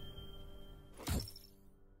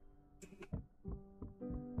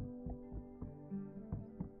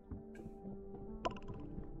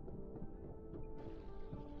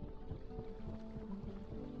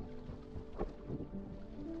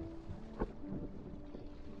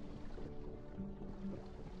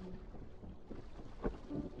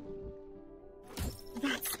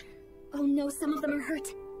 some of them are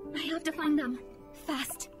hurt. I have to find them.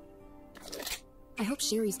 Fast. I hope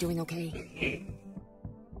Sherry's doing okay.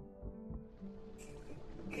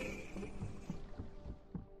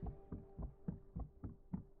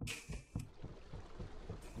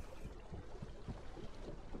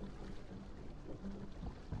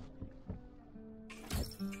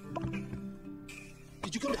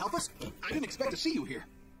 Did you come to help us? I didn't expect to see you here.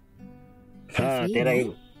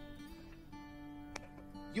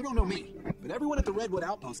 You don't know me, but everyone at the Redwood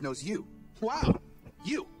Outpost knows you. Wow,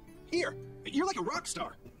 you. Here, you're like a rock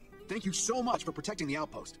star. Thank you so much for protecting the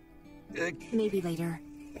outpost. Maybe later.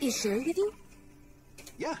 Is Sherry with you?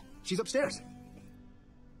 Yeah, she's upstairs.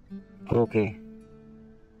 Okay,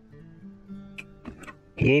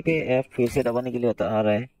 यहीं पे F फिर से दबाने के लिए आ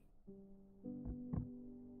रहा है.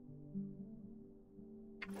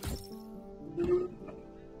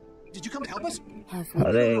 Did you come to help us?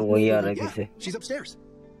 अरे वही आ रहा है फिर से. She's upstairs.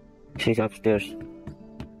 She's upstairs.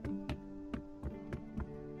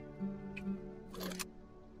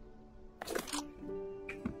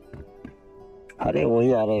 अरे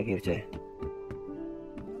वही आ रहा है फिर से.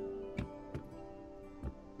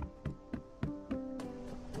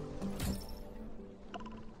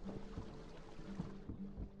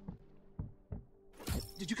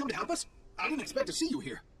 Did you come to help us? I didn't expect to see you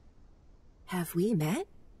here. Have we met?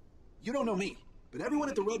 You don't know me, but everyone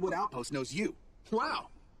at the Redwood Outpost knows you. Wow.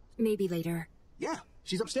 Maybe later. Yeah,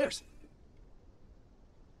 she's upstairs.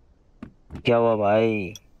 क्या हुआ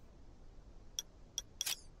भाई?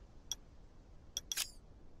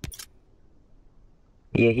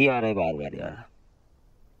 यही आ रहा है बार बार यार.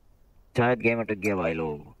 शायद game अटक गया भाई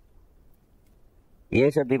लोग. ये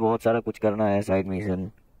सब भी बहुत सारा कुछ करना है. Side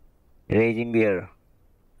mission, raising beer.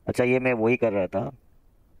 अच्छा ये मैं वही कर रहा था,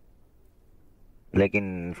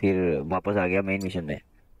 लेकिन फिर वापस आ गया मेन मिशन में.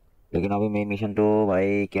 लेकिन अभी मेन मिशन तो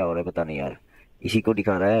भाई क्या हो रहा है पता नहीं यार. इसी को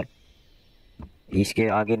दिखा रहा है, इसके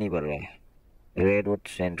आगे नहीं बढ़ रहा है. Redwood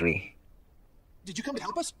Sentry. Did you come to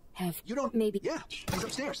help us? You don't maybe. Yeah, he's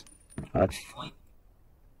upstairs.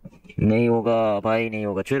 नहीं होगा भाई, नहीं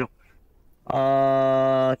होगा. चलो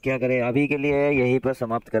क्या करें, अभी के लिए यहीं पर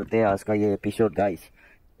समाप्त करते हैं आज का ये एपिसोड गाइस.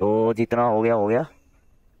 तो जितना हो गया हो गया.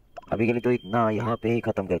 अभी के लिए तो इतना यहाँ पे ही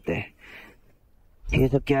खत्म करते हैं. ये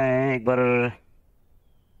सब क्या है एक बार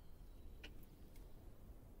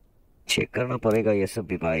चेक करना पड़ेगा ये सब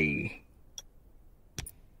भी भाई.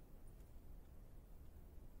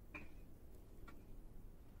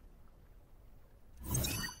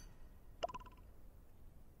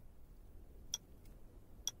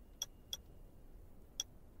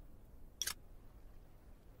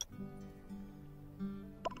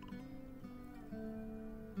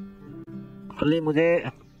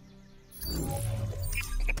 मुझे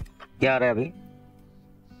क्या आ रहा है अभी?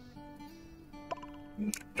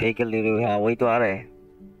 Vehicle review. हाँ वही तो आ रहा है.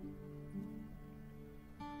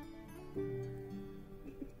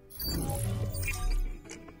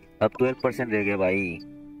 अब 12% रह गया भाई.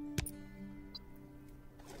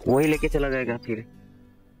 वही लेके चला जाएगा फिर.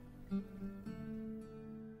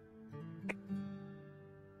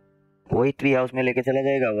 वही ट्री हाउस में लेके चला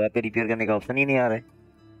जाएगा. वहाँ पे रिपेयर करने का ऑप्शन ही नहीं आ रहा है.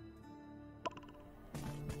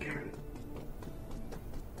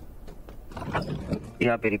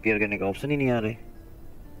 यहाँ पे रिपेयर करने का ऑप्शन ही नहीं आ रहा है.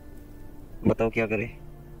 बताओ क्या करें.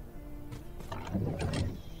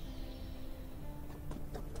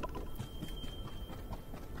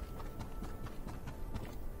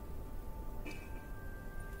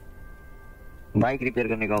 बाइक रिपेयर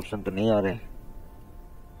करने का ऑप्शन तो नहीं आ रहा है.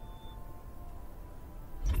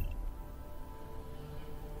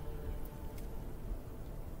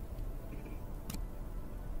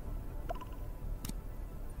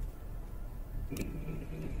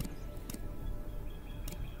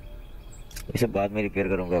 इसे बाद में रिपेयर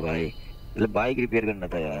करूंगा भाई. मतलब बाइक रिपेयर करना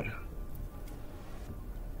था यार.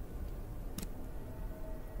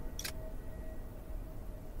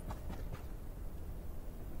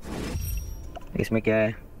 इसमें क्या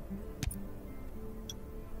है?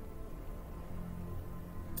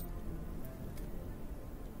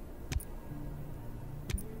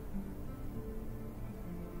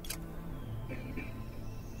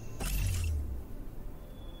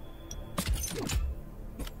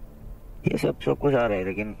 ये सब कुछ आ रहा है,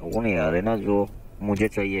 लेकिन वो नहीं आ रहे ना जो मुझे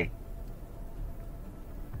चाहिए.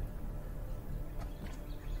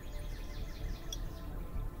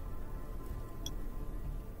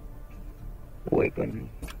 वेपन.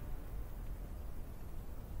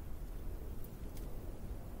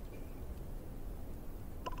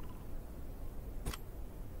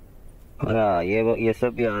 हाँ ये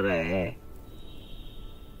सब भी आ रहा है.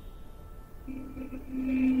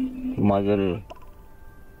 मजल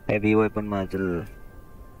हेवी वेपन में चल।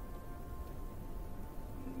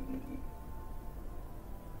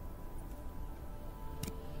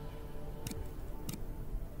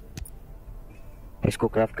 इसको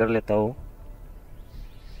क्राफ्ट कर लेता हूँ।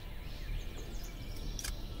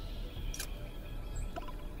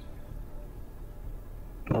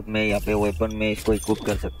 अब मैं यहाँ पे वेपन में इसको इक्विप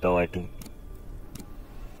कर सकता हूँ आई थिंक।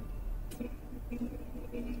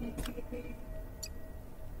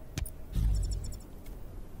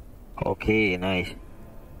 Okay nice.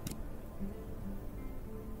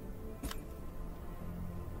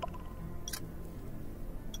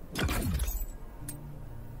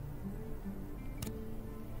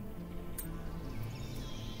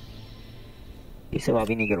 ये सब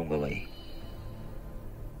अभी नहीं करूंगा भाई।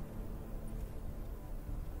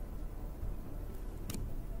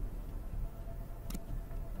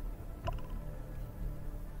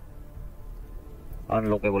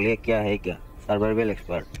 अनलॉकेबल ये क्या है? क्या सर्वाइवल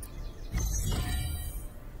एक्सपर्ट?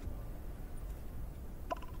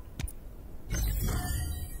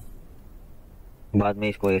 बाद में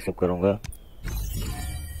इसको ये सब करूंगा।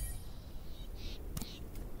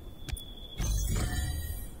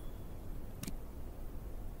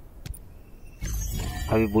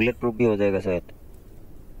 अभी बुलेट प्रूफ भी हो जाएगा शायद।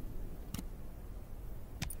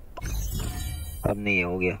 अब नहीं है,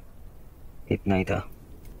 हो गया, इतना ही था।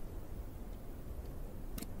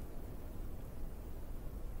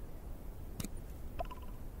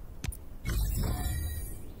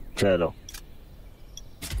 चलो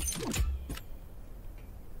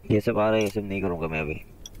ये सब आ रहा है, ये सब नहीं करूंगा मैं अभी।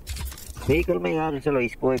 व्हीकल में यार चलो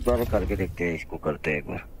इसको एक बार करके देखते हैं। इसको करते हैं एक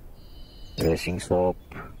बार। रेसिंग शॉप,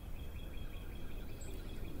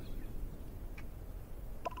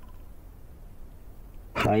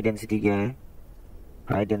 हाई डेंसिटी क्या है?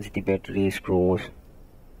 High density battery screws.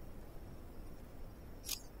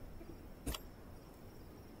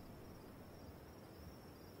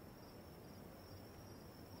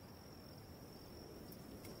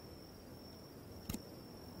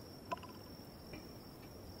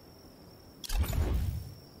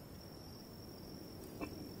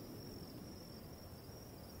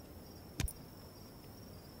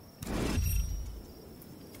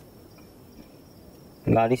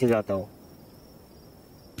 गाड़ी से जाता हूँ।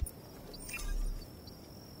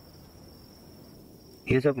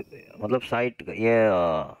 ये सब मतलब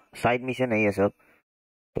साइड मिशन है ये सब,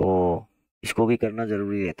 तो इसको भी करना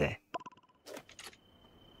जरूरी रहता है।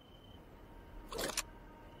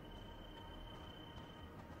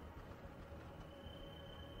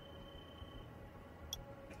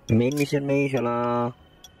 मेन मिशन में ही चला।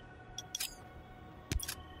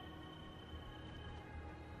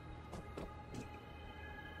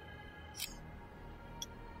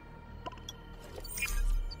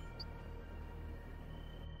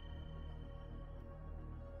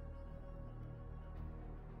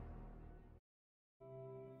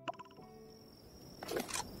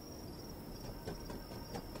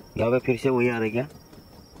 यहाँ पे फिर से वही आ रहा है क्या?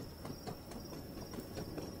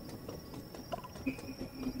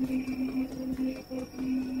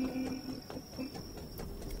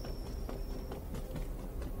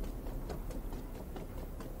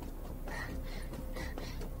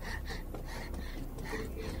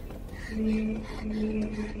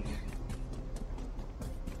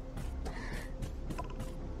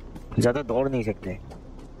 ज्यादा दौड़ नहीं सकते।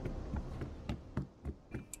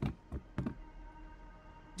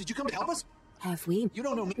 Did you come to help us? Have we? You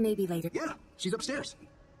don't know me. Maybe later. Yeah, she's upstairs.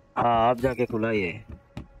 हाँ अब जाके खुला ये,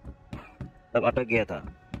 तब अटक गया था।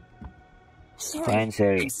 Fine,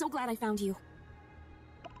 Sari. I'm so glad I found you.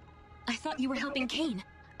 I thought you were helping Kane.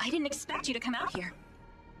 I didn't expect you to come out here.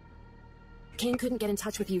 Kane couldn't get in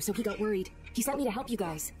touch with you, so he got worried. He sent me to help you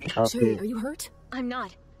guys. Okay. Sherry, are you hurt? I'm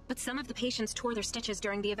not, but some of the patients tore their stitches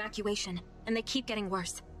during the evacuation, and they keep getting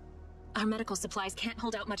worse. Our medical supplies can't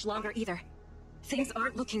hold out much longer either. Things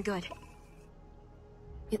aren't looking good.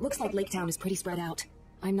 It looks like Lake Town is pretty spread out.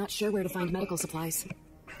 I'm not sure where to find medical supplies.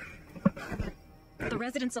 The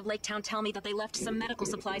residents of Lake Town tell me that they left some medical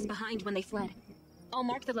supplies behind when they fled. I'll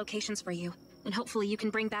mark the locations for you, and hopefully you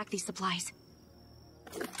can bring back these supplies.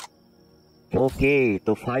 Okay,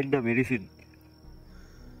 तो find the medicine.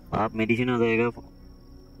 आप medicine हो जाएगा,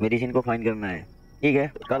 medicine को find करना है। ठीक है,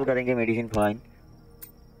 कल करेंगे medicine find.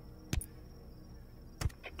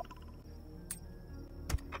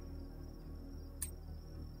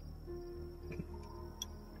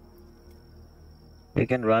 You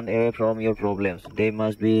can run away from your problems. They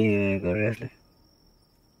must be restless.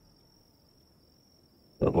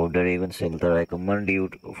 About the Raven Shelter, I commend you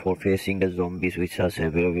for facing the zombies which are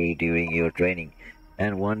severely during your training,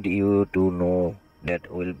 and want you to know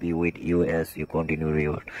that will be with you as you continue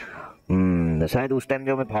river। शायद उस time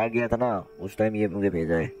जो मैं भाग गया था ना, उस time ये मुझे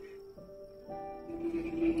भेजा है।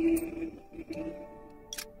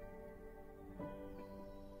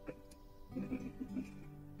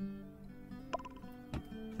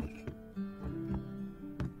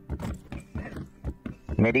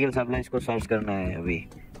 मेडिकल सप्लाईज को सर्च करना है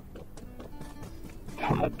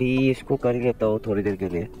अभी इसको कर लेता हूँ थोड़ी देर के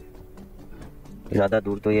लिए, ज्यादा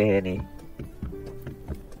दूर तो ये है नहीं,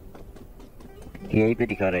 यहीं पे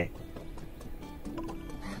दिखा रहे।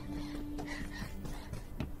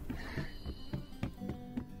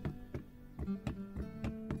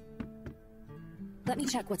 Let me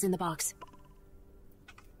check what's in the box.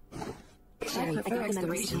 Sherry, I can recommend the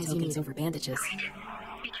supplies you need over bandages.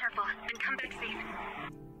 Be careful and come back safe.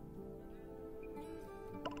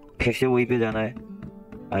 फिर से वहीं पे जाना है,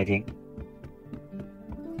 आई थिंक।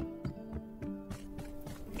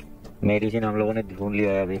 मेडिसिन हम लोगों ने ढूंढ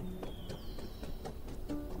लिया है अभी।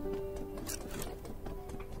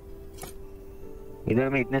 इधर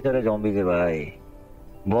में इतने सारे ज़ॉम्बीज़ है भाई,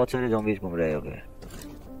 बहुत सारे ज़ॉम्बीज़ घूम रहे हैं।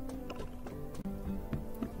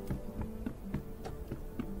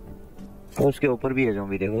 और उसके ऊपर भी है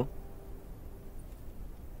ज़ॉम्बी, देखो।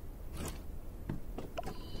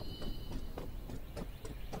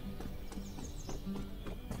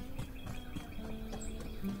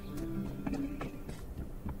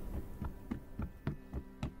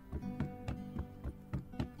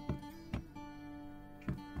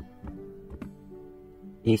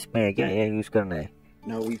 इसमें है क्या, ये यूज करना है?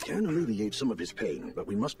 Now, we can alleviate some of his pain, but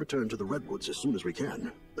we must return to the Redwoods as soon as we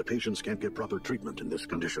can. The patients can't get proper treatment in this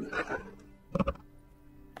condition.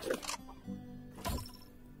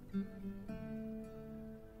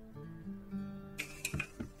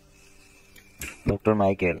 Dr.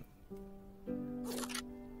 Michael.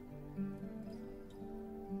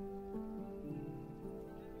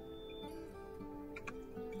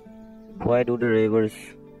 Why do the Reavers?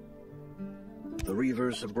 The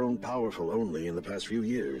Reavers have grown powerful only in the past few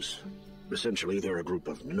years. Essentially, they're a group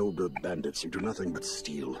of no-good bandits who do nothing but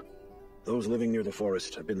steal. Those living near the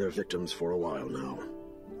forest have been their victims for a while now.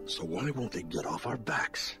 So why won't they get off our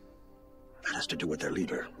backs? That has to do with their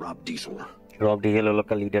leader, Rob Diesel. Rob Diesel वो लोग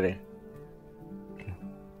का leader है.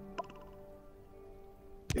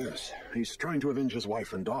 Yes, he's trying to avenge his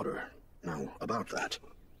wife and daughter. Now, about that,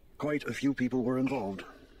 quite a few people were involved,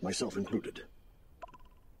 myself included.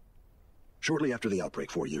 Shortly after the outbreak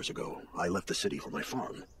 4 years ago, I left the city for my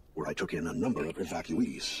farm, where I took in a number of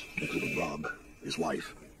evacuees, including Rob, his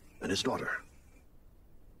wife, and his daughter.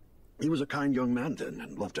 He was a kind young man then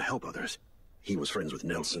and loved to help others. He was friends with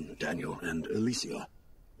Nelson, Daniel, and Alicia.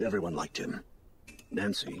 Everyone liked him.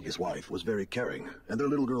 Nancy, his wife, was very caring, and their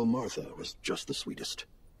little girl Martha was just the sweetest.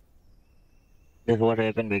 That's what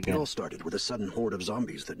happened back then. It all started with a sudden horde of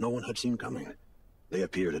zombies that no one had seen coming. They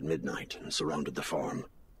appeared at midnight and surrounded the farm.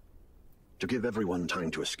 To give everyone time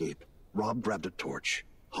to escape, Rob grabbed a torch,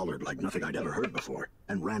 hollered like nothing I'd ever heard before,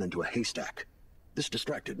 and ran into a haystack. This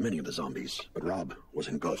distracted many of the zombies, but Rob was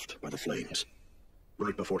engulfed by the flames.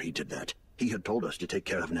 Right before he did that, he had told us to take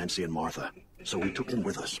care of Nancy and Martha, so we took them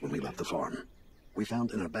with us when we left the farm. We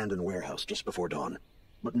found an abandoned warehouse just before dawn,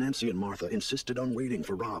 but Nancy and Martha insisted on waiting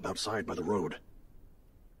for Rob outside by the road.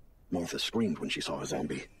 Martha screamed when she saw a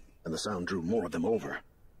zombie, and the sound drew more of them over.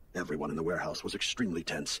 Everyone in the warehouse was extremely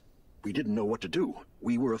tense. We didn't know what to do.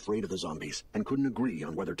 We were afraid of the zombies and couldn't agree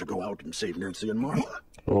on whether to go out and save Nancy and Martha.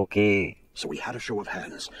 Okay. So we had a show of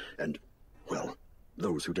hands, and, well,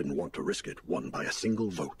 those who didn't want to risk it won by a single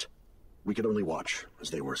vote. We could only watch as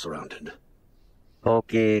they were surrounded.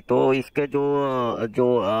 Okay, तो इसके जो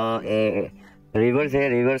reverse है,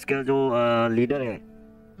 reverse का जो leader है,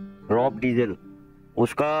 Rob diesel,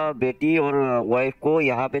 उसका बेटी और वाइफ को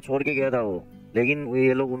यहाँ पे छोड़ के गया था वो, लेकिन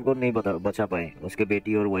ये लोग उनको नहीं बचा पाए, उसके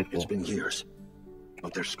बेटी और वाइफ को। It's been years,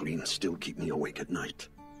 but their screams still keep me awake at night.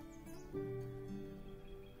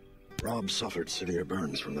 Rob suffered severe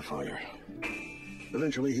burns from the fire.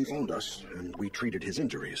 Eventually he found us, and we treated his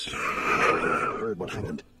injuries. After he heard what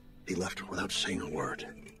happened, he left without saying a word.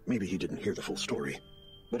 Maybe he didn't hear the full story,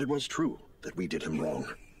 but it was true that we did him wrong.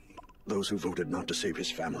 Those who voted not to save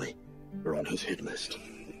his family are on his hit list.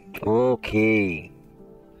 Okay.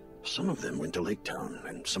 Some of them went to Lake Town,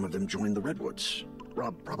 and some of them joined the Redwoods.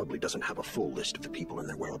 Rob probably doesn't have a full list of the people and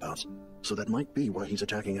their whereabouts, so that might be why he's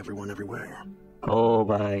attacking everyone everywhere. Oh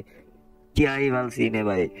भाई, क्या ही वाल scene है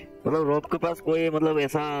भाई। मतलब Rob के पास कोई मतलब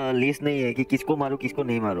ऐसा लिस्ट नहीं है कि किसको मारो किसको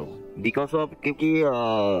नहीं मारो, बिकॉज ऑफ क्योंकि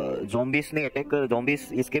ज़ॉम्बीज ने अटैक कर, ज़ॉम्बीज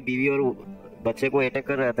इसके बीवी और बच्चे को अटैक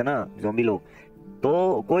कर रहे थे ना ज़ॉम्बी लोग,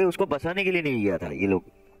 तो कोई उसको बचाने के लिए नहीं गया था ये लोग।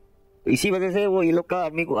 इसी वजह से वो ये लोग का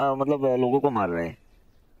आदमी को मतलब लोगों को मार रहे हैं।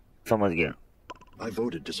 समझ गया। I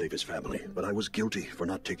voted to save his family, but I was guilty for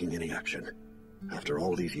not taking any action. After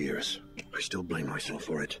all these years, I still blame myself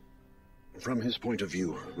for it. From his point of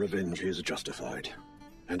view, revenge is justified.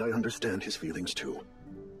 And I understand his feelings too.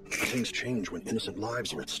 Things change when innocent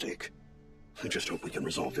lives are at stake. I just hope we can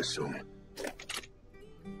resolve this soon.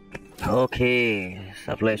 Okay,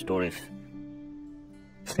 supply storage.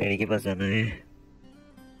 Fairy के पास जाना है।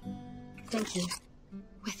 Thank you.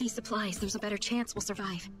 With these supplies, there's a better chance we'll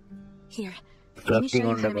survive. Here, let me Crafting show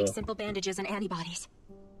you on how to the make simple bandages and antibodies.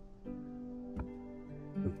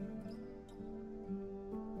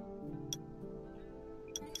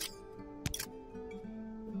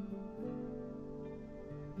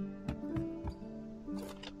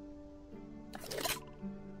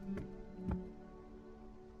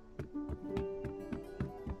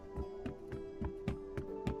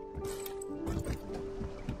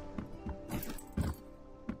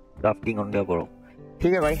 Crafting अंडा करो।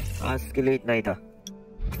 ठीक है भाई, आज के लिए इतना ही था।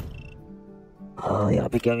 हाँ, यहाँ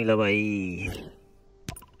पे क्या मिला भाई?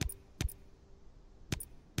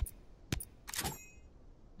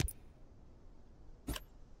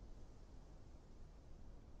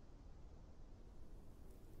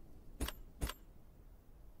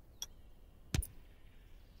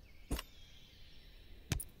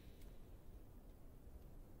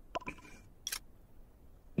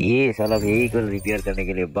 ये साला व्हीकल रिपेयर करने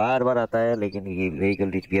के लिए बार बार आता है, लेकिन ये व्हीकल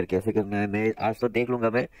रिपेयर कैसे करना है मैं आज तो देख लूंगा।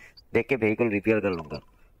 मैं देख के व्हीकल रिपेयर कर लूंगा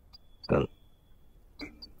कल।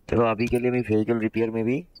 चलो अभी के लिए मैं व्हीकल रिपेयर में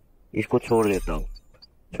भी इसको छोड़ देता हूँ।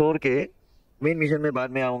 छोड़ के मेन मिशन में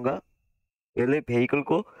बाद में आऊँगा। पहले व्हीकल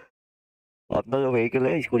को, अपना जो व्हीकल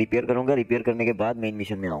है इसको रिपेयर करूँगा। रिपेयर करने के बाद मेन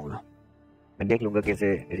मिशन में आऊँगा। मैं देख लूँगा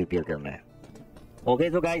कैसे रिपेयर करना है। ओके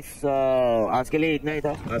तो गाइस, आज के लिए इतना ही था।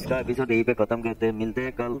 आज का एपिसोड यहीं पे खत्म करते हैं। मिलते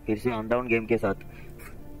हैं कल फिर से अनडाउन गेम के साथ,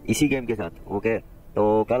 इसी गेम के साथ। ओके तो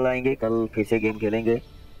कल आएंगे, कल फिर से गेम खेलेंगे।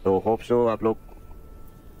 तो होप सो आप लोग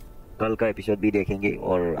कल का एपिसोड भी देखेंगे।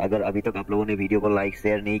 और अगर अभी तक आप लोगों ने वीडियो को लाइक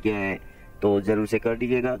शेयर नहीं किया है तो जरूर से कर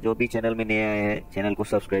दीजिएगा। जो भी चैनल में नए आए हैं चैनल को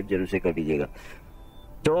सब्सक्राइब जरूर से कर दीजिएगा।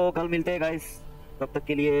 तो कल मिलते हैं गाइस, तब तक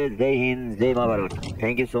के लिए जय हिंद, जय Mahabharat.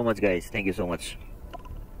 Thank you so much guys, thank you so much.